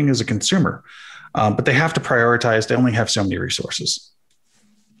frustrating as a consumer, but they have to prioritize. They only have so many resources.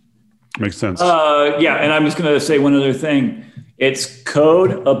 Makes sense. Yeah. And I'm just going to say one other thing. It's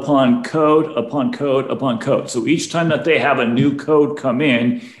code upon code upon code upon code. So each time that they have a new code come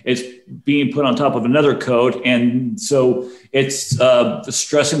in, it's being put on top of another code. And so it's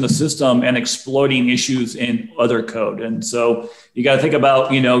stressing the system and exploiting issues in other code. And so you got to think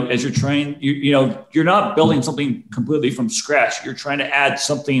about, as you're trying, you're not building something completely from scratch. You're trying to add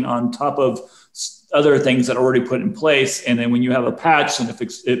something on top of other things that are already put in place. And then when you have a patch, and if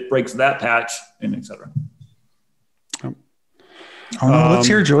it breaks that patch, and et cetera. Let's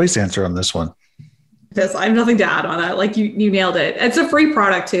hear Joy's answer on this one. Yes, I have nothing to add on that. Like you nailed it. It's a free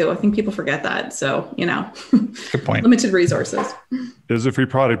product too. I think people forget that. So, good point. Limited resources. It is a free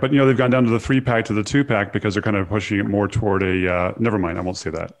product, but they've gone down to the 3-pack to the 2-pack because they're kind of pushing it more toward a, never mind. I won't say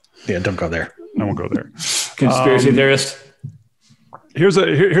that. Yeah. Don't go there. I won't go there. Conspiracy theorist. Here's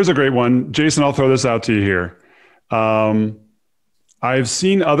a great one. Jason, I'll throw this out to you here. I've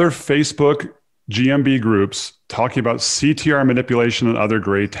seen other Facebook GMB groups talking about CTR manipulation and other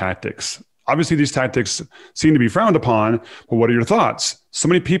gray tactics. Obviously, these tactics seem to be frowned upon, but what are your thoughts? So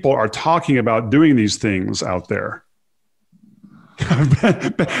many people are talking about doing these things out there.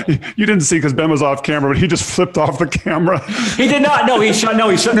 You didn't see because Ben was off camera, but he just flipped off the camera. He did not. No, he shot. No,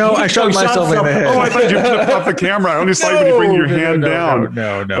 he shot. No, I shot myself in the head. Oh, I thought you flipped off the camera. I only saw you when you bring your hand down.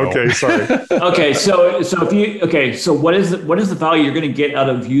 No. Okay, sorry. Okay, so so what is the value you're going to get out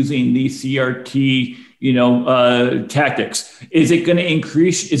of using the CRT? Tactics. Is it going to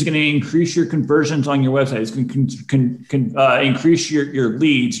increase? Is it going to increase your conversions on your website? It's going to increase your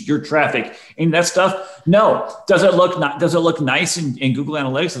leads, your traffic, and that stuff. No. Does it look nice in Google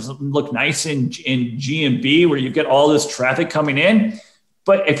Analytics? Does it look nice in GMB where you get all this traffic coming in?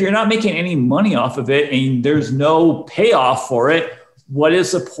 But if you're not making any money off of it and there's no payoff for it, what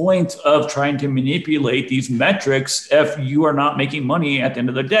is the point of trying to manipulate these metrics if you are not making money at the end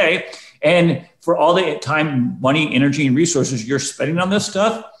of the day? And for all the time, money, energy, and resources you're spending on this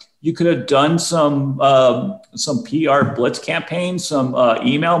stuff, you could have done some PR blitz campaigns, some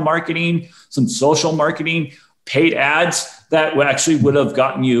email marketing, some social marketing, paid ads that would have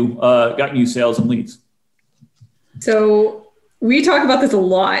gotten you sales and leads. So we talk about this a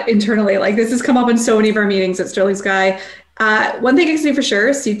lot internally. Like this has come up in so many of our meetings at Sterling Sky. One thing I can say for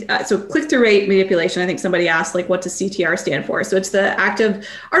sure, so click-through rate manipulation, I think somebody asked, like, what does CTR stand for? So it's the act of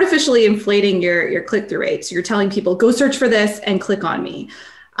artificially inflating your click-through rate. So you're telling people, go search for this and click on me.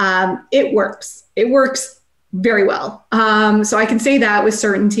 It works. It works very well. So I can say that with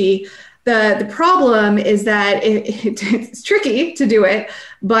certainty. The problem is that it's tricky to do it,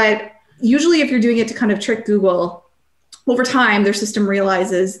 but usually if you're doing it to kind of trick Google, over time, their system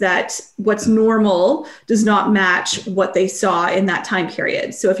realizes that what's normal does not match what they saw in that time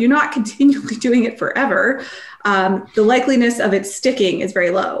period. So if you're not continually doing it forever, the likeliness of it sticking is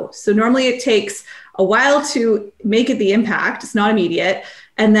very low. So normally it takes a while to make it the impact. It's not immediate.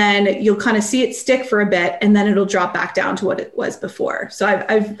 and then you'll kind of see it stick for a bit, and then it'll drop back down to what it was before. So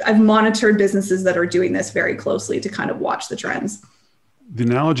I've monitored businesses that are doing this very closely to kind of watch the trends. The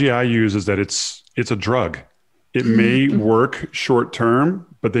analogy I use is that it's a drug. It may work short term,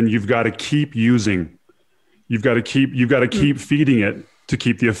 but then you've got to keep using. You've got to keep feeding it to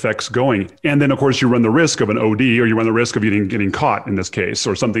keep the effects going. And then of course you run the risk of an OD, or you run the risk of getting caught in this case,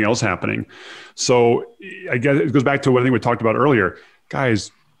 or something else happening. So I guess it goes back to what I think we talked about earlier.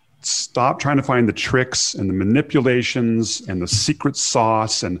 Guys, stop trying to find the tricks and the manipulations and the secret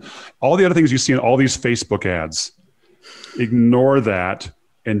sauce and all the other things you see in all these Facebook ads. Ignore that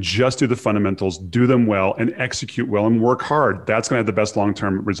and just do the fundamentals, do them well, and execute well and work hard. That's going to have the best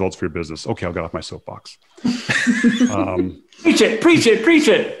long-term results for your business. Okay, I'll get off my soapbox. Preach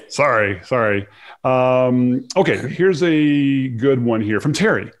it. Sorry. Okay, here's a good one here from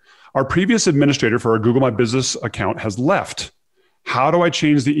Terry. Our previous administrator for our Google My Business account has left. How do I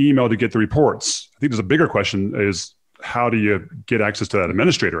change the email to get the reports? I think there's a bigger question is, how do you get access to that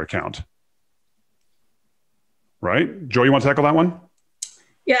administrator account? Right? Joe, you want to tackle that one?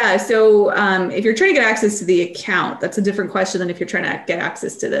 Yeah. So if you're trying to get access to the account, that's a different question than if you're trying to get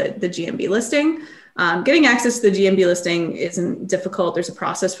access to the GMB listing. Getting access to the GMB listing isn't difficult. There's a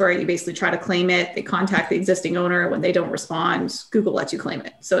process for it. You basically try to claim it. They contact the existing owner. When they don't respond, Google lets you claim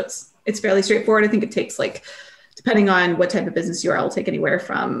it. So it's fairly straightforward. I think it takes, like, depending on what type of business you are, it'll take anywhere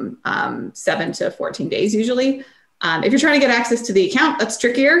from 7 to 14 days usually. If you're trying to get access to the account, that's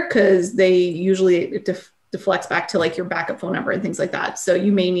trickier because they usually deflects back to like your backup phone number and things like that. So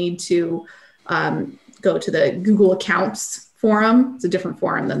you may need to go to the Google Accounts forum. It's a different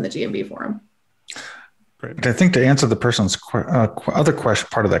forum than the GMB forum. Great. But I think to answer the person's other question,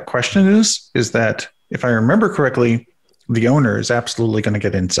 part of that question is that if I remember correctly, the owner is absolutely going to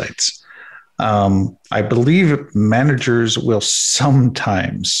get insights. I believe managers will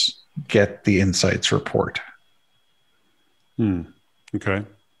sometimes get the insights report. Okay.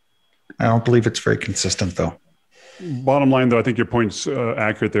 I don't believe it's very consistent, though. Bottom line, though, I think your point's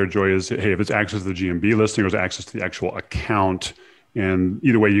accurate there, Joy, is, hey, if it's access to the GMB listing or it's access to the actual account, and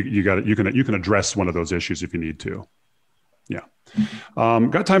either way, you can address one of those issues if you need to. Yeah.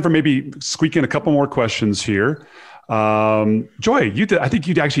 Got time for maybe squeak in a couple more questions here. Joy, I think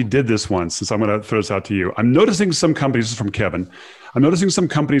you actually did this once, since I'm going to throw this out to you. I'm noticing some companies, this is from Kevin, I'm noticing some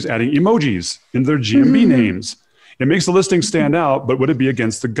companies adding emojis in their GMB names. It makes the listing stand out, but would it be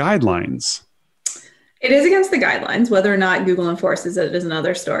against the guidelines? It is against the guidelines. Whether or not Google enforces it is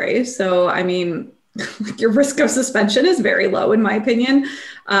another story. So, I mean, your risk of suspension is very low, in my opinion.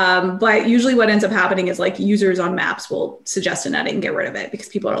 But usually what ends up happening is, like, users on maps will suggest an edit and get rid of it because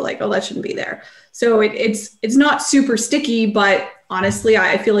people are like, oh, that shouldn't be there. So it's not super sticky, but honestly,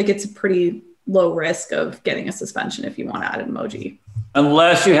 I feel like it's a pretty low risk of getting a suspension if you want to add an emoji.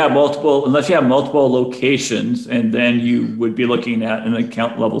 Unless you have multiple locations, and then you would be looking at an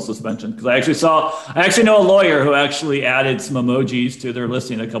account level suspension. Because I actually know a lawyer who actually added some emojis to their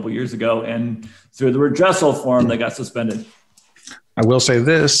listing a couple of years ago, and through the redressal form, they got suspended. I will say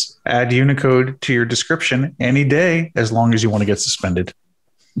this: add Unicode to your description any day, as long as you want to get suspended.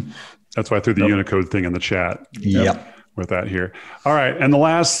 That's why I threw the Unicode thing in the chat. Yep. With that here. All right. And the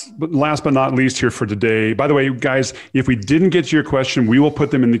last but not least here for today, by the way, guys, if we didn't get to your question, we will put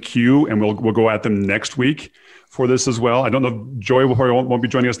them in the queue and we'll go at them next week for this as well. I don't know if Joy won't be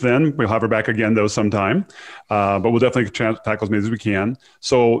joining us then. We'll have her back again though sometime, but we'll definitely tackle as many as we can.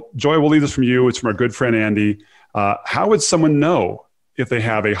 So Joy, we'll leave this from you. It's from our good friend, Andy. How would someone know if they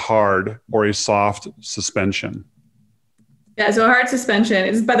have a hard or a soft suspension? Yeah, so a hard suspension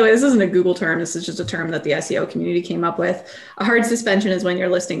is, by the way, this isn't a Google term. This is just a term that the SEO community came up with. A hard suspension is when your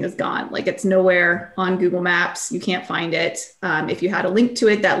listing is gone. Like, it's nowhere on Google Maps. You can't find it. If you had a link to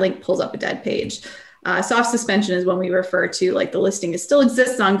it, that link pulls up a dead page. Soft suspension is when we refer to, like, the listing still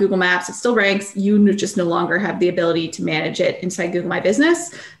exists on Google Maps. It still ranks. You just no longer have the ability to manage it inside Google My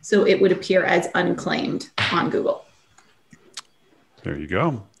Business. So it would appear as unclaimed on Google. There you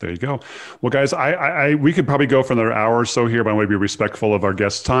go. Well, guys, we could probably go for another hour or so here, but I want to be respectful of our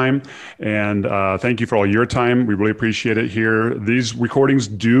guests' time. And thank you for all your time. We really appreciate it here. These recordings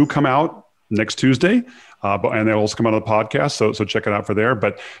do come out next Tuesday, and they'll also come out on the podcast. So check it out for there.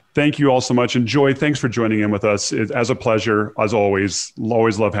 But thank you all so much. And Joy, thanks for joining in with us. It's as a pleasure, as always.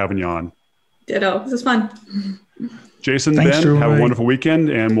 Always love having you on. Ditto. This is fun. Jason, thanks, Ben, Joy. have a wonderful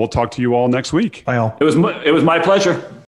weekend, and we'll talk to you all next week. Bye all. It was my pleasure.